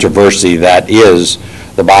how controversial that is,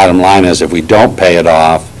 the bottom line is if we don't pay it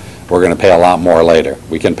off, we're going to pay a lot more later.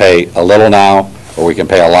 We can pay a little now, or we can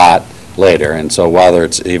pay a lot later. And so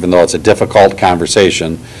even though it's a difficult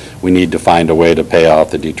conversation, we need to find a way to pay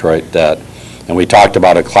off the Detroit debt. And we talked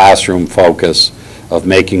about a classroom focus of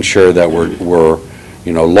making sure that we're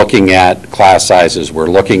looking at class sizes, we're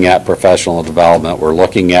looking at professional development, we're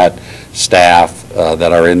looking at staff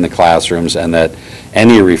that are in the classrooms, and that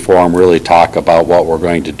any reform really talk about what we're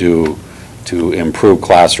going to do to improve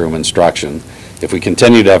classroom instruction. If we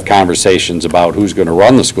continue to have conversations about who's going to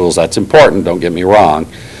run the schools, that's important, don't get me wrong,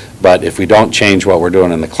 but if we don't change what we're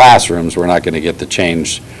doing in the classrooms, we're not going to get the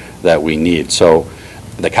change that we need. So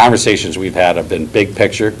the conversations we've had have been big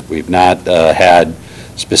picture. We've not had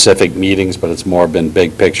specific meetings, but it's more been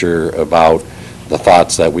big picture about the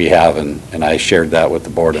thoughts that we have, and I shared that with the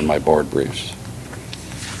board in my board briefs.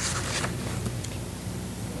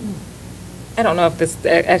 I don't know if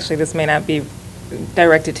this may not be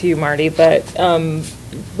directed to you, Marty, but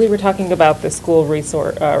we were talking about the school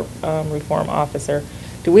reform officer.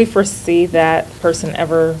 Do we foresee that person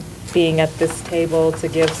ever being at this table to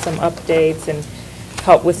give some updates and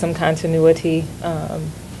help with some continuity? I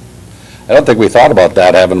don't think we thought about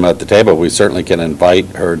that, having them at the table. We certainly can invite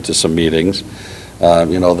her to some meetings.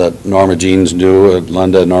 that Norma Jean's new,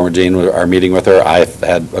 Linda and Norma Jean are meeting with her. I've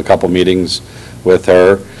had a couple meetings with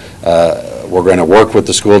her. We're going to work with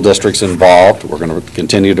the school districts involved. We're going to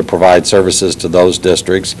continue to provide services to those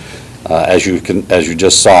districts. As you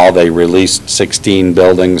just saw, they released 16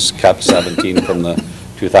 buildings, kept 17 from the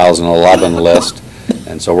 2011 list.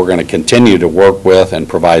 And so we're going to continue to work with and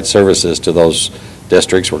provide services to those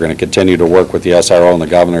districts. We're going to continue to work with the SRO and the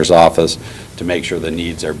governor's office to make sure the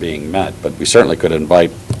needs are being met. But we certainly could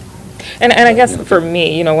invite. And I guess for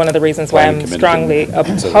me, one of the reasons why I'm strongly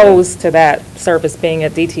opposed to that service being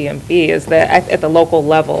at DTMB is that at the local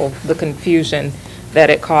level, the confusion that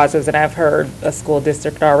it causes, and I've heard a school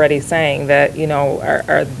district already saying that,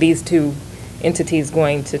 are these two entities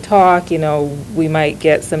going to talk? We might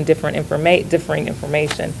get some differing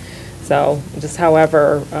information. So just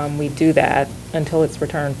however we do that until it's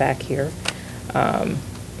returned back here,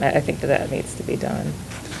 I think that needs to be done.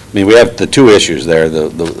 I mean, we have the two issues there.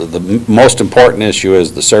 The most important issue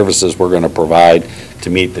is the services we're going to provide to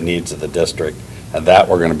meet the needs of the district, and that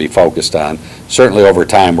we're going to be focused on. Certainly over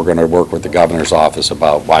time, we're going to work with the governor's office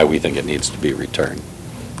about why we think it needs to be returned.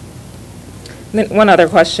 Then one other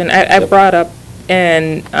question. I brought up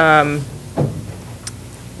in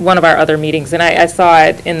one of our other meetings, and I saw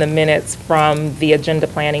it in the minutes from the agenda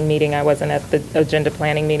planning meeting. I wasn't at the agenda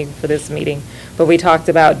planning meeting for this meeting, but we talked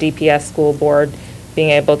about DPS school board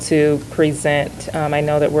being able to present. I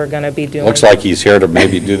know that we're going to be doing. Looks like he's here to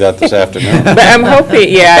maybe do that this afternoon. But I'm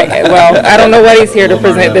hoping, well, I don't know what he's here to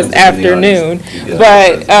present this afternoon.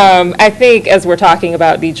 But I think as we're talking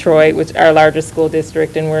about Detroit, which our largest school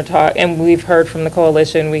district, and we've heard from the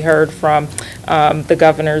coalition, we heard from the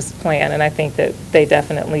governor's plan, and I think that they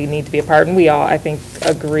definitely need to be a part, and we all, I think,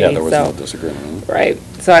 agree. Yeah, there was no disagreement. Right.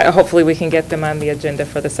 So hopefully we can get them on the agenda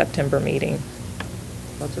for the September meeting.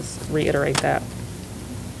 I'll just reiterate that.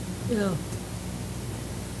 Yeah.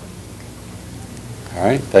 All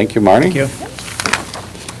right, thank you, Marnie. Thank you.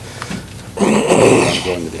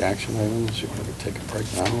 Go into the action items. You want to take a break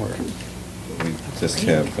now, or? We just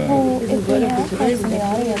have, Well, if we have folks in the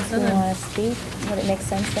audience who want to speak, would it make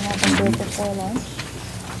sense to have them do it before lunch?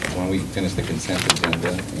 when we finish the consent agenda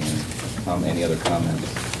and any other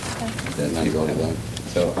comments that people have.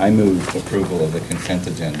 So I move approval of the consent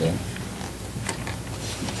agenda.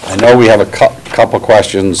 I know we have a couple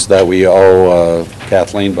questions that we owe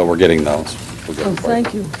Kathleen, but we're getting those. We'll get them for you.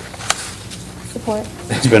 Thank you. Support.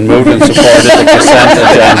 It's been moved and supported, the consent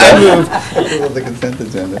agenda. I move approval of the consent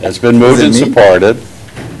agenda. It's been moved and supported.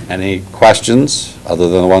 Any questions other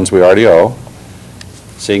than the ones we already owe?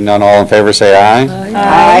 Seeing none, all in favor say aye.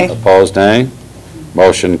 Aye. Opposed, nay.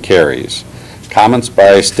 Motion carries. Comments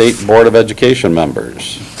by State Board of Education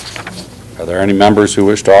members. Are there any members who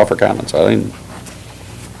wish to offer comments? Eileen?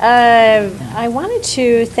 I wanted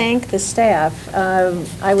to thank the staff.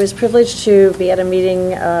 I was privileged to be at a meeting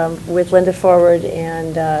with Linda Forward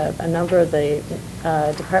and a number of the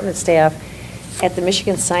department staff at the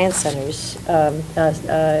Michigan Science Centers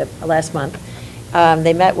last month.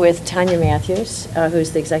 They met with Tanya Matthews,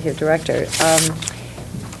 who's the executive director.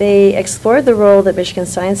 They explored the role that Michigan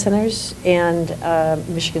Science Centers and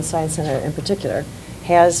Michigan Science Center in particular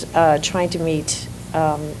has trying to meet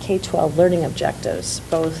K-12 learning objectives,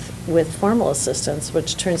 both with formal assistance,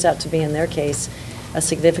 which turns out to be, in their case, a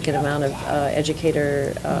significant amount of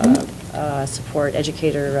educator support,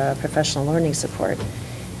 educator professional learning support,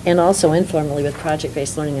 and also informally with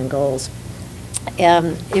project-based learning and goals.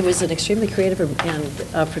 It was an extremely creative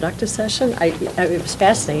and productive session. It was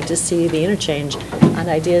fascinating to see the interchange on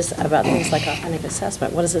ideas about things like authentic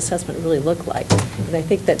assessment. What does assessment really look like? And I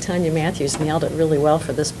think that Tanya Matthews nailed it really well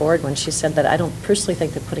for this board when she said that I don't personally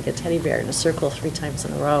think that putting a teddy bear in a circle 3 times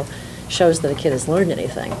in a row shows that a kid has learned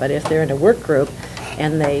anything. But if they're in a work group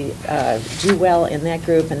and they do well in that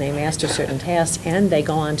group and they master certain tasks and they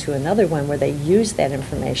go on to another one where they use that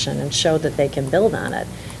information and show that they can build on it,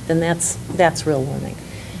 then that's real learning.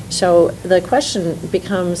 So the question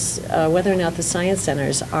becomes whether or not the science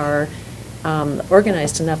centers are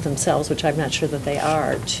organized enough themselves, which I'm not sure that they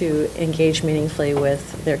are, to engage meaningfully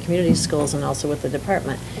with their community schools and also with the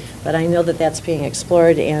department. But I know that that's being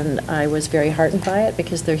explored, and I was very heartened by it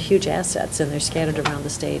because they're huge assets and they're scattered around the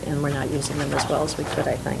state, and we're not using them as well as we could,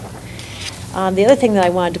 I think. The other thing that I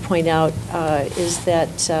wanted to point out is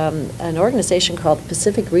that an organization called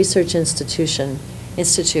Pacific Research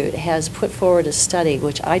Institute has put forward a study,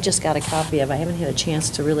 which I just got a copy of. I haven't had a chance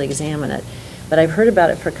to really examine it, but I've heard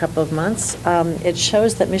about it for a couple of months. It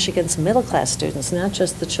shows that Michigan's middle-class students, not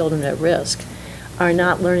just the children at risk, are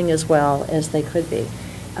not learning as well as they could be.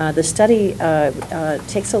 The study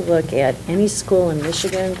takes a look at any school in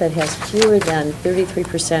Michigan that has fewer than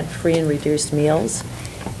 33% free and reduced meals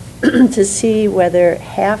to see whether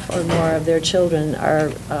half or more of their children are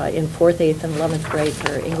in 4th, 8th, and 11th grade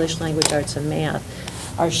for English, language arts, and math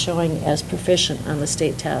are showing as proficient on the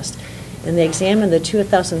state test. And they examined the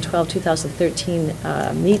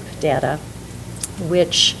 2012-2013 MEAP data,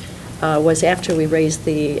 which was after we raised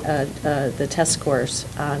the test scores,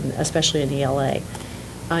 especially in ELA.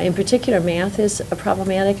 In particular, math is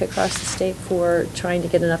problematic across the state for trying to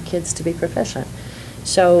get enough kids to be proficient.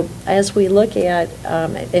 So as we look at,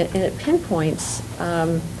 and it pinpoints,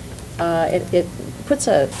 it puts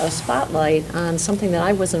a spotlight on something that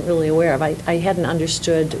I wasn't really aware of. I hadn't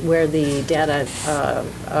understood where the data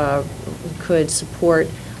could support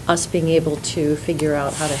us being able to figure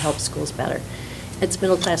out how to help schools better. It's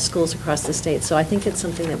middle-class schools across the state, so I think it's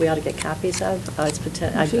something that we ought to get copies of. I'm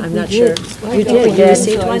not sure. You did, you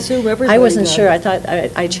received one? I wasn't sure. I thought,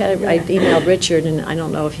 I emailed Richard, and I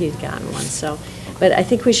don't know if he'd gotten one, so. But I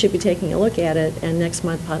think we should be taking a look at it, and next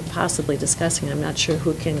month possibly discussing it. I'm not sure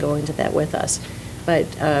who can go into that with us. But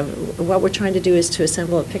what we're trying to do is to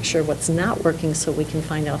assemble a picture of what's not working so we can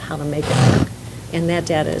find out how to make it work. And that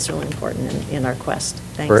data is really important in our quest.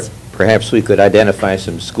 Thanks. Perhaps we could identify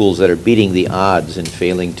some schools that are beating the odds and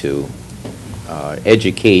failing to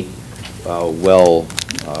educate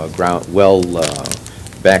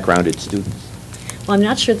well-backgrounded students. Well, I'm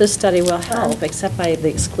not sure this study will help, except by the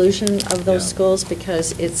exclusion of those schools,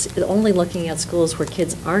 because it's only looking at schools where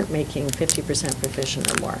kids aren't making 50%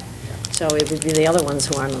 proficient or more. So it would be the other ones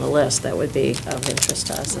who aren't on the list that would be of interest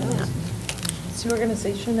to us in that. It's the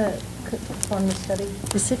organization that could perform the study?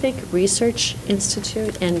 Pacific Research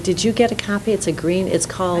Institute, and did you get a copy? It's it's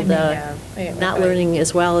called Not Learning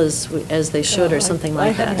as Well as They Should, or something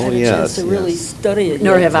like that. I haven't had a chance to really study it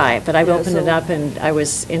Nor yet. have I, but I've opened it so- up, and I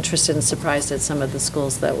was interested and surprised at some of the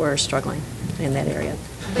schools that were struggling in that area.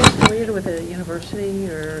 Are they affiliated with a university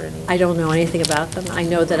or any? I don't know anything about them. I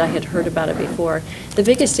know that I had heard about it before. The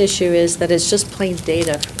biggest issue is that it's just plain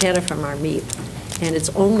data from our MEAP, and it's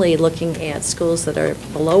only looking at schools that are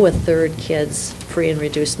below a third kids free and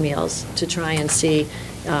reduced meals to try and see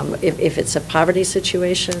if it's a poverty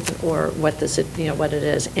situation or what it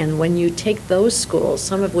is. And when you take those schools,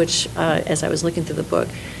 some of which, as I was looking through the book,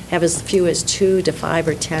 have as few as 2 to 5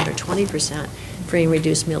 or 10 or 20% free and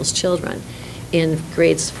reduced meals children, in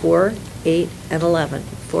grades 4, 8, and 11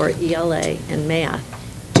 for ELA and math,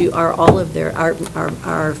 are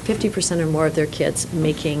 50% or more of their kids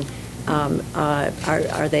making,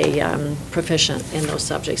 are they proficient in those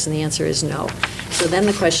subjects? And the answer is no. So then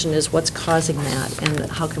the question is, what's causing that, and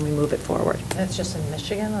how can we move it forward? That's just in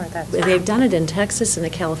Michigan, or that's? They've done it in Texas and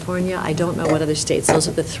in California. I don't know what other states. Those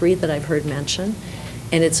are the 3 that I've heard mentioned.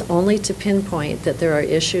 And it's only to pinpoint that there are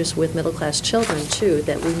issues with middle-class children, too,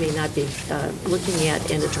 that we may not be looking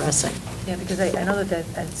at and addressing. Yeah, because I know that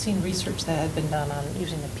I've seen research that had been done on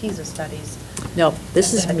using the PISA studies. No,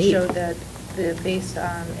 this is that MEAP. showed that based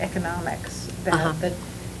on economics, that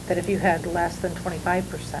if you had less than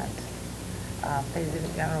 25%, they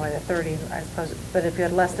didn't, I don't know why they're 30, I suppose, but if you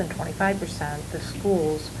had less than 25%, the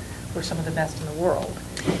schools were some of the best in the world.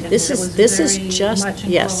 And This it is was very just, much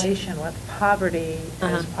in yes. correlation with poverty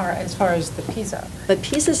as far as the PISA. But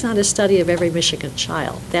PISA is not a study of every Michigan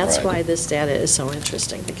child. That's Right. why this data is so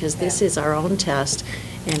interesting, because this is our own test,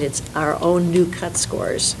 and it's our own new cut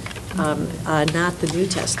scores. Not the new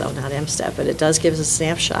test, though, not MSTEP, but it does give us a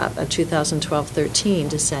snapshot of 2012-13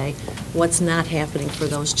 to say what's not happening for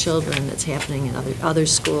those children that's happening in other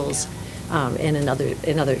schools and in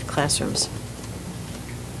other classrooms.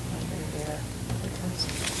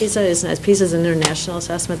 PISA is an international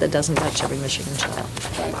assessment that doesn't touch every Michigan child.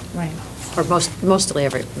 Right. Or mostly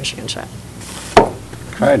every Michigan child. All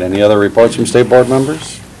right, any other reports from state board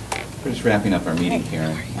members? We're just wrapping up our meeting,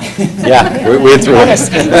 Karen. Yeah, we threw it.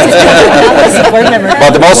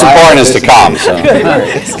 But the most important is to come, so.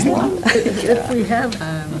 If we have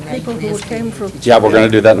people who came from. Yeah, we're gonna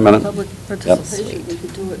do that in a minute. Public Yep. participation, we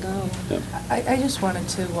could do it now. I just wanted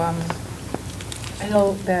to, I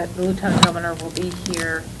know that the Lieutenant Governor will be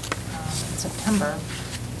here in September,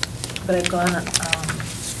 but I've gone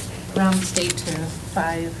around the state to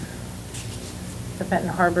 5, the Benton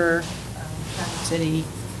Harbor, Johnson City,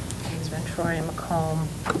 Kingsman, Troy, and Macomb.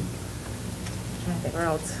 I'm trying to think where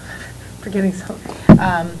else, forgetting some.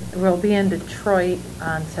 We'll be in Detroit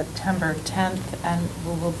on September 10th, and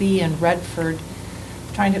we will be in Redford,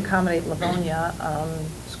 trying to accommodate Livonia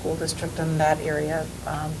School District in that area,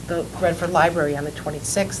 the Redford Library on the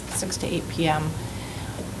 26th, 6 to 8 p.m.,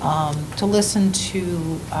 to listen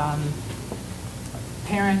to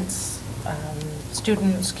parents,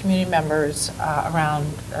 students, community members around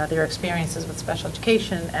their experiences with special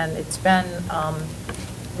education, and it's been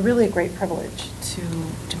really a great privilege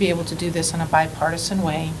to be able to do this in a bipartisan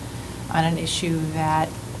way on an issue that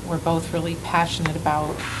we're both really passionate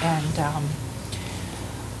about. And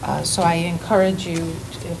so I encourage you,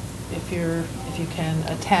 if you can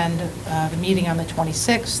attend the meeting on the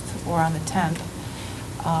 26th or on the 10th,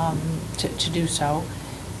 to do so.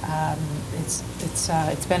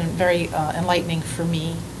 It's been very enlightening for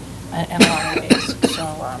me in a lot of ways. So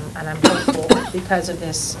and I'm hopeful because of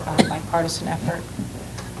this bipartisan effort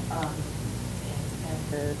and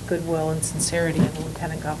the goodwill and sincerity of the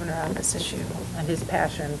Lieutenant Governor on this issue and his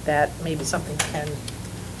passion that maybe something can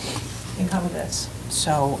come of this.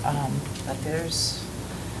 So, but there's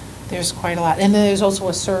quite a lot. And then there's also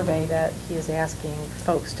a survey that he is asking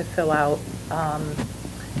folks to fill out.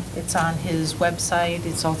 It's on his website.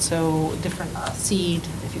 It's also different SEED.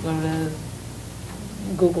 If you go to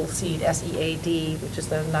Google SEED, SEAD, which is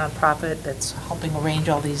the nonprofit that's helping arrange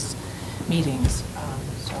all these meetings.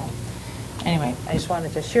 So anyway, I just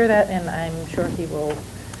wanted to share that, and I'm sure he will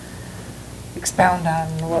expound on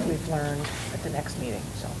what we've learned at the next meeting.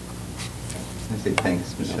 So. I say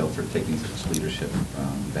thanks, Michelle, for taking such leadership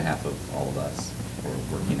on behalf of all of us for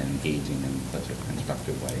working and engaging in such a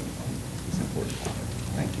constructive way on this important topic.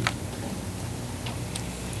 Thank you.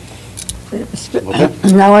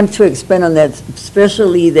 And I want to expand on that,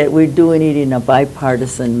 especially that we're doing it in a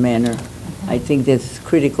bipartisan manner. I think that's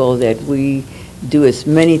critical that we do as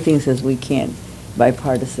many things as we can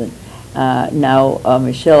bipartisan. Now,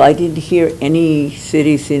 Michelle, I didn't hear any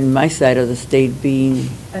cities in my side of the state being...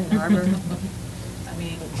 Ann Arbor. I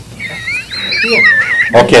mean...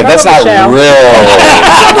 Okay, that's not real.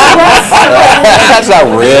 That's not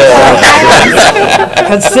real.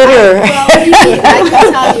 Consider.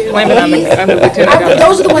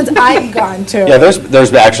 Those are the ones I've gone to. Yeah,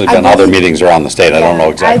 there's actually been other meetings around the state. I don't know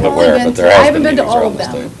exactly where, but there has been meetings around the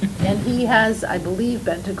state. And he has, I believe,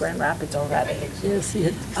 been to Grand Rapids already. Yes, he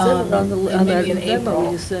had said it on that in memo,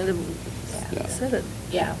 April. you said it. Said it.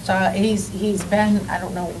 Yeah, so he's been, I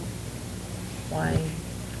don't know why,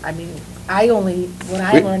 I mean, when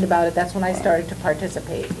I learned about it, that's when I started to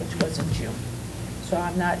participate, which was in June. So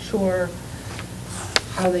I'm not sure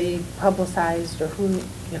how they publicized or who,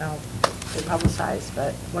 they publicized,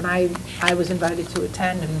 but when I was invited to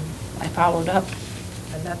attend and I followed up,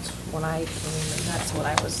 and that's when I came, and that's when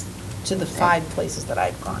I was to the 5 places that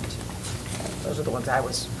I've gone to. Those are the ones I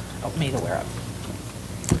was made aware of.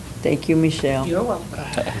 Thank you, Michelle. You're welcome.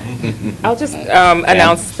 I'll just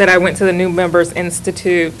announce that I went to the New Members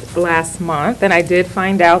Institute last month, and I did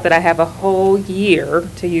find out that I have a whole year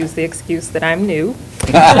to use the excuse that I'm new.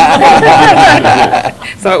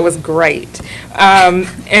 So it was great.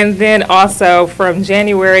 And then also from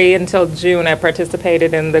January until June, I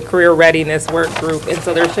participated in the Career Readiness Work Group, and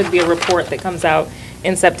so there should be a report that comes out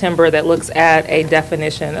in September that looks at a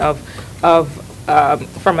definition of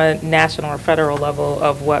from a national or federal level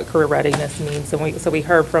of what career readiness means. And so we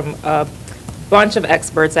heard from a bunch of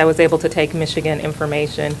experts. I was able to take Michigan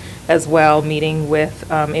information as well, meeting with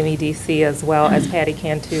MEDC as well as Patty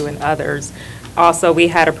Cantu and others. Also, we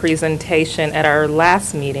had a presentation at our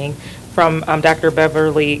last meeting from Dr.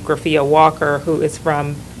 Beverly Graffia Walker, who is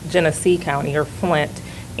from Genesee County, or Flint,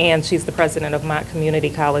 and she's the president of Mott Community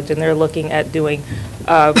College, and they're looking at doing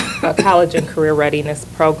a college and career readiness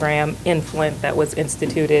program in Flint that was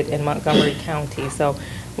instituted in Montgomery County. So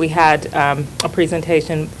we had a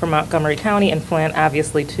presentation from Montgomery County and Flint,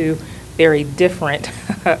 obviously two very different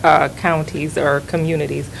counties or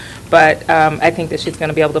communities, but I think that she's going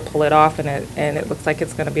to be able to pull it off, and it looks like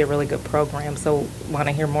it's going to be a really good program. So want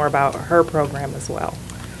to hear more about her program as well.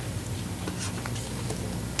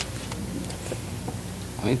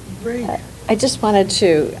 I just wanted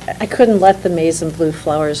I couldn't let the maize and blue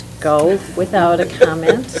flowers go without a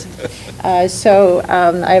comment. So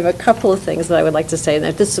I have a couple of things that I would like to say, and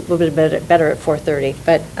this will be better at 4:30.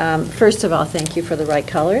 But first of all, thank you for the right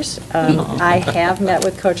colors. I have met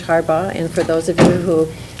with Coach Harbaugh, and for those of you who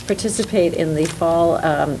participate in the fall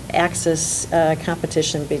Axis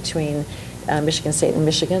competition between Michigan State and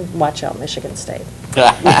Michigan, watch out, Michigan State.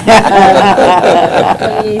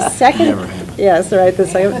 The second, yes, right. The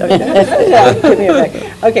second,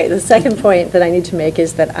 okay, the second point that I need to make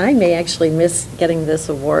is that I may actually miss getting this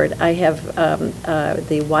award. I have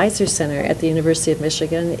the Weiser Center at the University of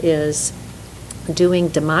Michigan is doing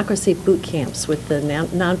democracy boot camps with the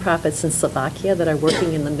nonprofits in Slovakia that are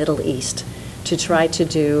working in the Middle East to try and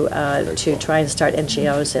start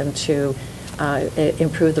NGOs and to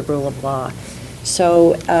improve the rule of law.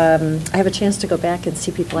 So I have a chance to go back and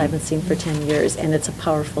see people I haven't seen for 10 years, and it's a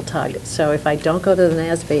powerful tug. So if I don't go to the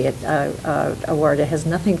NASB award, it has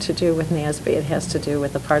nothing to do with NASB. It has to do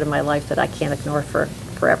with a part of my life that I can't ignore for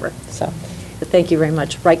forever. So but thank you very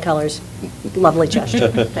much. Bright colors, lovely gesture.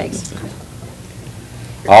 Thanks.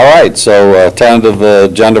 All right, so tentative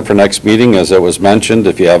agenda for next meeting, as it was mentioned,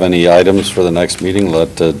 if you have any items for the next meeting,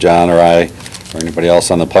 let John or I or anybody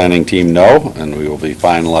else on the planning team know, and we will be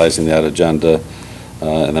finalizing that agenda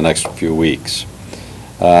in the next few weeks.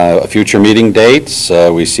 Future meeting dates,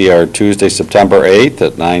 we see our Tuesday, September 8th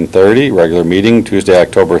at 9:30, regular meeting, Tuesday,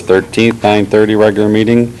 October 13th, 9:30, regular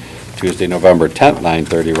meeting, Tuesday, November 10th,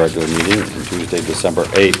 9:30, regular meeting, and Tuesday, December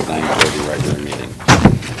 8th, 9:30, regular meeting.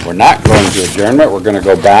 We're not going to adjournment. We're going to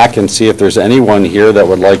go back and see if there's anyone here that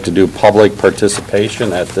would like to do public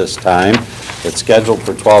participation at this time. It's scheduled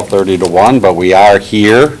for 12:30 to 1, but we are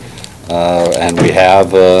here, and we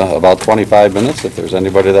have about 25 minutes if there's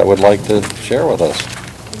anybody that would like to share with us.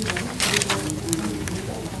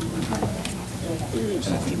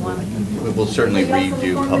 We'll certainly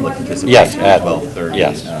redo public participation Yes, at 12:30.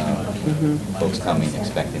 yes. Folks coming,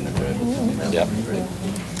 expecting that they're able to. Yep.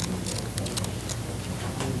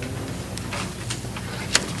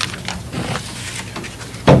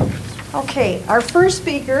 Okay, our first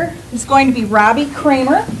speaker is going to be Robbie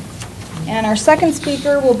Kramer, and our second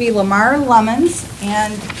speaker will be Lamar Lemons,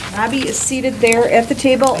 and Robbie is seated there at the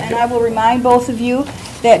table, and I will remind both of you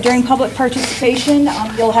that during public participation,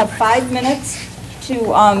 you'll have 5 minutes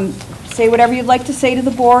to say whatever you'd like to say to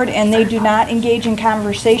the board, and they do not engage in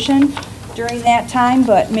conversation during that time,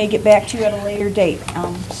 but may get back to you at a later date.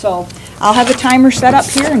 So I'll have a timer set up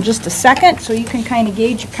here in just a second, so you can kind of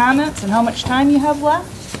gauge your comments and how much time you have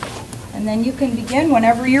left. And then you can begin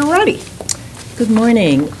whenever you're ready. Good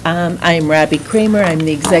morning. I'm Robbie Kramer. I'm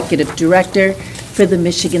the Executive Director for the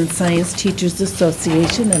Michigan Science Teachers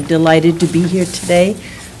Association. I'm delighted to be here today.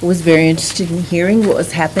 I was very interested in hearing what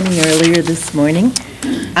was happening earlier this morning.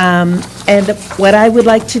 And what I would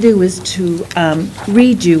like to do is to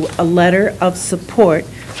read you a letter of support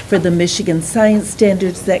for the Michigan Science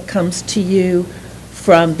Standards that comes to you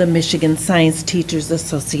from the Michigan Science Teachers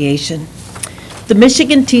Association. The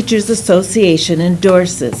Michigan Teachers Association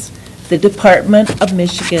endorses the Department of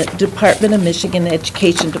Michigan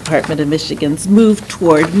Education Department of Michigan's move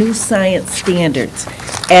toward new science standards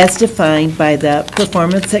as defined by the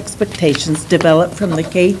performance expectations developed from the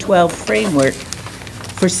K-12 framework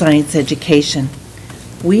for science education.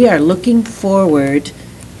 We are looking forward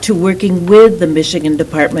to working with the Michigan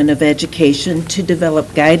Department of Education to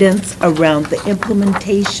develop guidance around the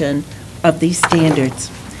implementation of these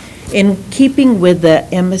standards. In keeping with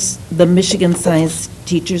the Michigan Science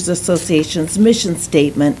Teachers Association's mission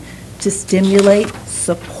statement to stimulate,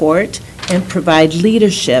 support, and provide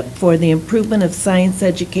leadership for the improvement of science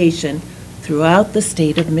education throughout the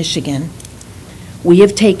state of Michigan, we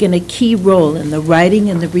have taken a key role in the writing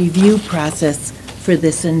and the review process for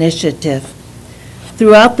this initiative.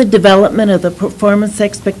 Throughout the development of the performance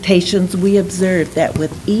expectations, we observed that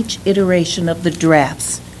with each iteration of the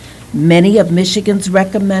drafts, many of Michigan's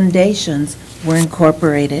recommendations were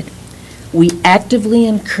incorporated. We actively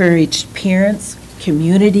encouraged parents,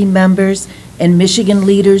 community members, and Michigan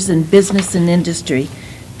leaders in business and industry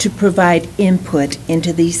to provide input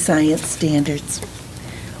into these science standards.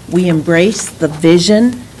 We embraced the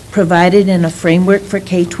vision provided in a framework for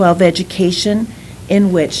K-12 education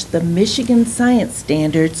in which the Michigan Science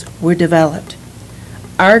Standards were developed.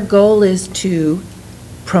 Our goal is to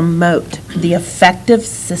promote the effective,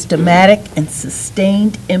 systematic, and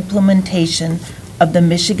sustained implementation of the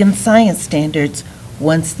Michigan Science Standards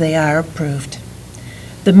once they are approved.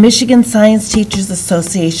 The Michigan Science Teachers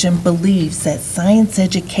Association believes that science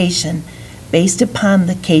education based upon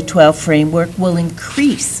the K-12 framework will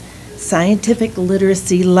increase scientific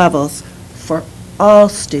literacy levels for all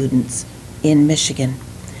students in Michigan.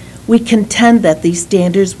 We contend that these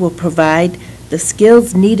standards will provide the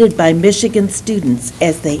skills needed by Michigan students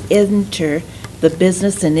as they enter the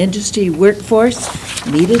business and industry workforce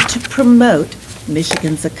needed to promote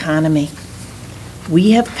Michigan's economy.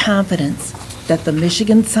 We have confidence that the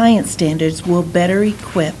Michigan Science Standards will better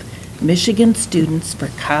equip Michigan students for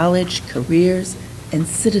college, careers, and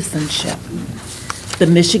citizenship. The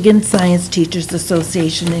Michigan Science Teachers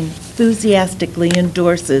Association enthusiastically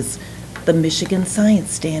endorses the Michigan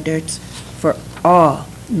Science Standards for all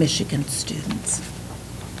Michigan students.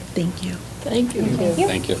 Thank you. Thank you.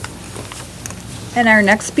 Thank you. And our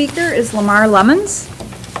next speaker is Lamar Lemons.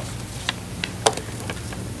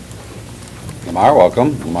 Lamar,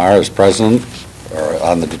 welcome. Lamar is president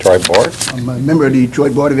on the Detroit board. I'm a member of the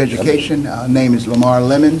Detroit Board of Education. Name is Lamar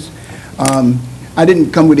Lemons. I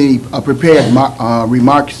didn't come with any prepared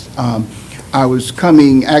remarks. I was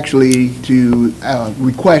coming actually to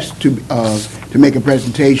request to make a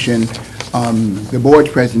presentation, the board's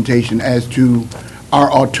presentation, as to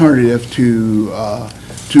our alternative to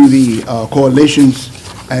the coalitions,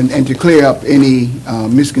 and to clear up any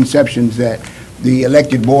misconceptions that the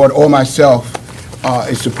elected board or myself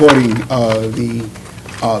is supporting the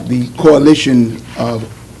coalition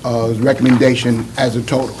recommendation as a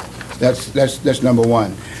total. That's number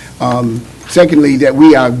one. Secondly, that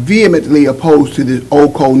we are vehemently opposed to the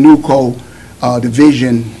OCO-NUCO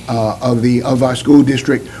division of our school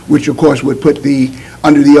district, which of course would put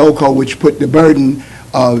under the OCO, which put the burden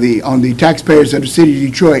on the taxpayers of the city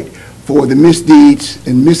of Detroit for the misdeeds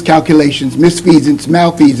and miscalculations, misfeasance,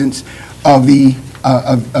 malfeasance of the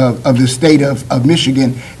state of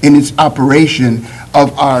Michigan in its operation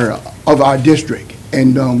of our district.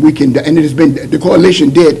 And and it has been, the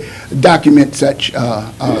coalition did document such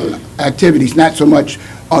activities, not so much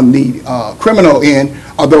on the criminal end,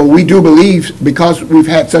 although we do believe, because we've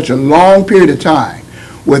had such a long period of time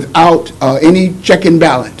without any check and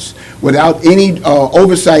balance, without any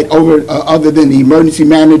oversight over other than the emergency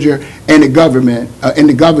manager and the government and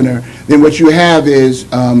the governor, then what you have is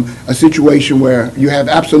a situation where you have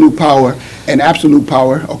absolute power, and absolute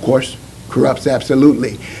power, of course, corrupts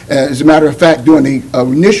absolutely. As a matter of fact, during the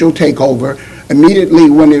initial takeover, immediately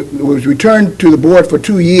when it was returned to the board for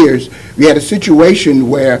 2 years, we had a situation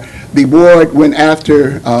where the board went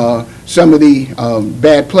after some of the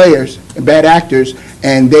bad players, bad actors,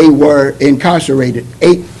 and they were incarcerated,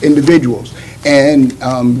 8 individuals. And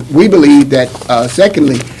we believe that,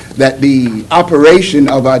 secondly, that the operation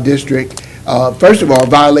of our district, first of all,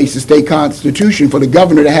 violates the state constitution for the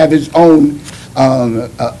governor to have his own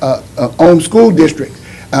school district.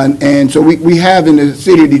 And so we have in the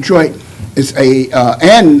city of Detroit,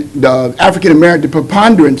 and the the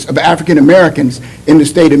preponderance of African Americans in the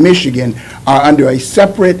state of Michigan are under a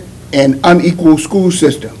separate and unequal school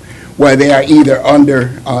system, where they are either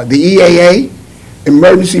under the EAA,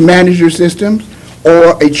 emergency manager systems,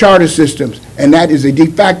 or a charter systems, and that is a de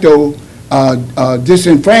facto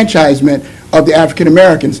disenfranchisement of the African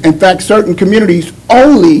Americans. In fact, certain communities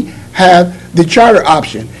only have the charter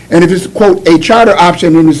option, and if it's, quote, a charter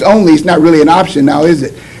option and it's only, it's not really an option now, is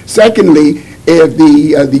it? Secondly, if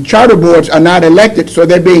the charter boards are not elected, so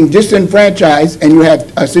they're being disenfranchised, and you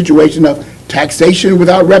have a situation of taxation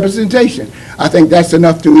without representation. I think that's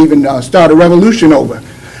enough to even start a revolution over.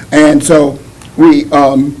 And so we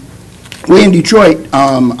in Detroit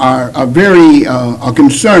are very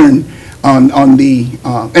concerned on the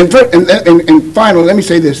and finally, let me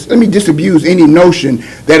say this. Let me disabuse any notion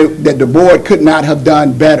that the board could not have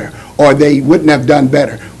done better, or they wouldn't have done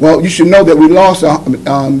better. Well, you should know that we lost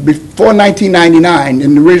before 1999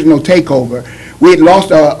 in the original takeover. We had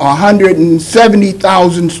lost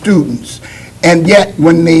 170,000 students, and yet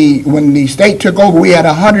when the state took over, we had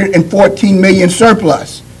 114 million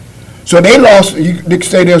surplus. So they lost. You could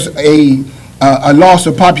say there's a loss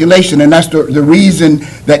of population, and that's the reason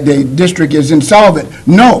that the district is insolvent.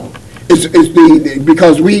 No, it's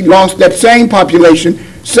because we lost that same population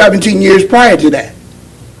 17 years prior to that.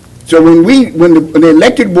 So when the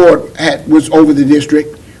elected board was over the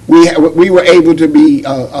district, we were able to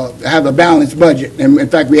have a balanced budget, and in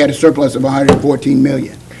fact we had a surplus of 114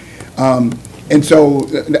 million. And so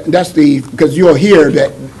that's because you'll hear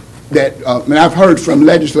and I've heard from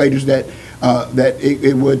legislators that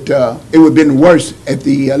it would have been worse at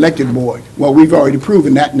the elected board. Well, we've already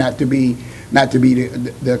proven that not to be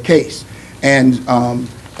the case, and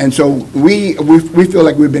so we feel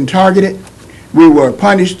like we've been targeted. We were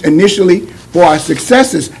punished initially for our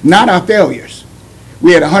successes, not our failures.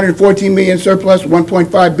 We had 114 million surplus,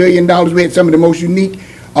 $1.5 billion. We had some of the most unique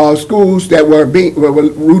schools that were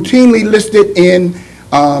routinely listed in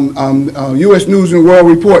U.S. News and World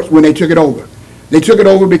Reports when they took it over. They took it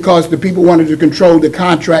over because the people wanted to control the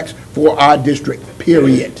contracts for our district,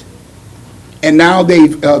 period. And now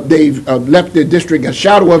they've left the district a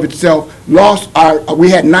shadow of itself, we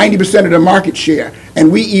had 90% of the market share,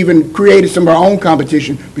 and we even created some of our own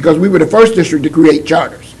competition because we were the first district to create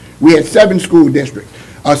charters. We had 7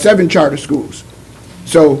 charter schools.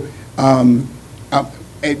 So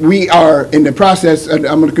we are in the process, and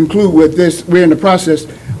I'm going to conclude with this, we're in the process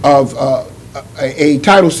of a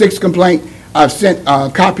Title VI complaint. I've sent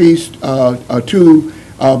copies to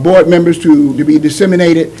board members to be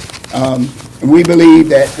disseminated. And we believe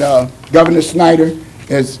that Governor Snyder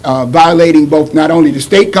is violating both not only the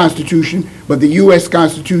state constitution, but the U.S.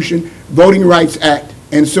 Constitution, Voting Rights Act,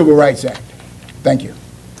 and Civil Rights Act. Thank you.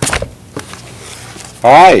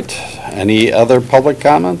 All right. Any other public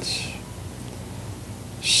comments?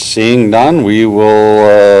 Seeing none, we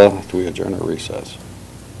will, do we adjourn or recess?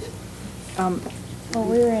 Well,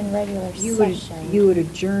 we were in regular session. You would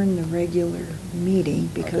adjourn the regular meeting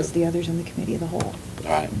because the other's in the committee of the whole.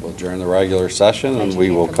 All right, we'll adjourn the regular session, and we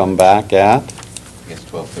will come back at, I guess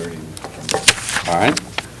 12:30. all right,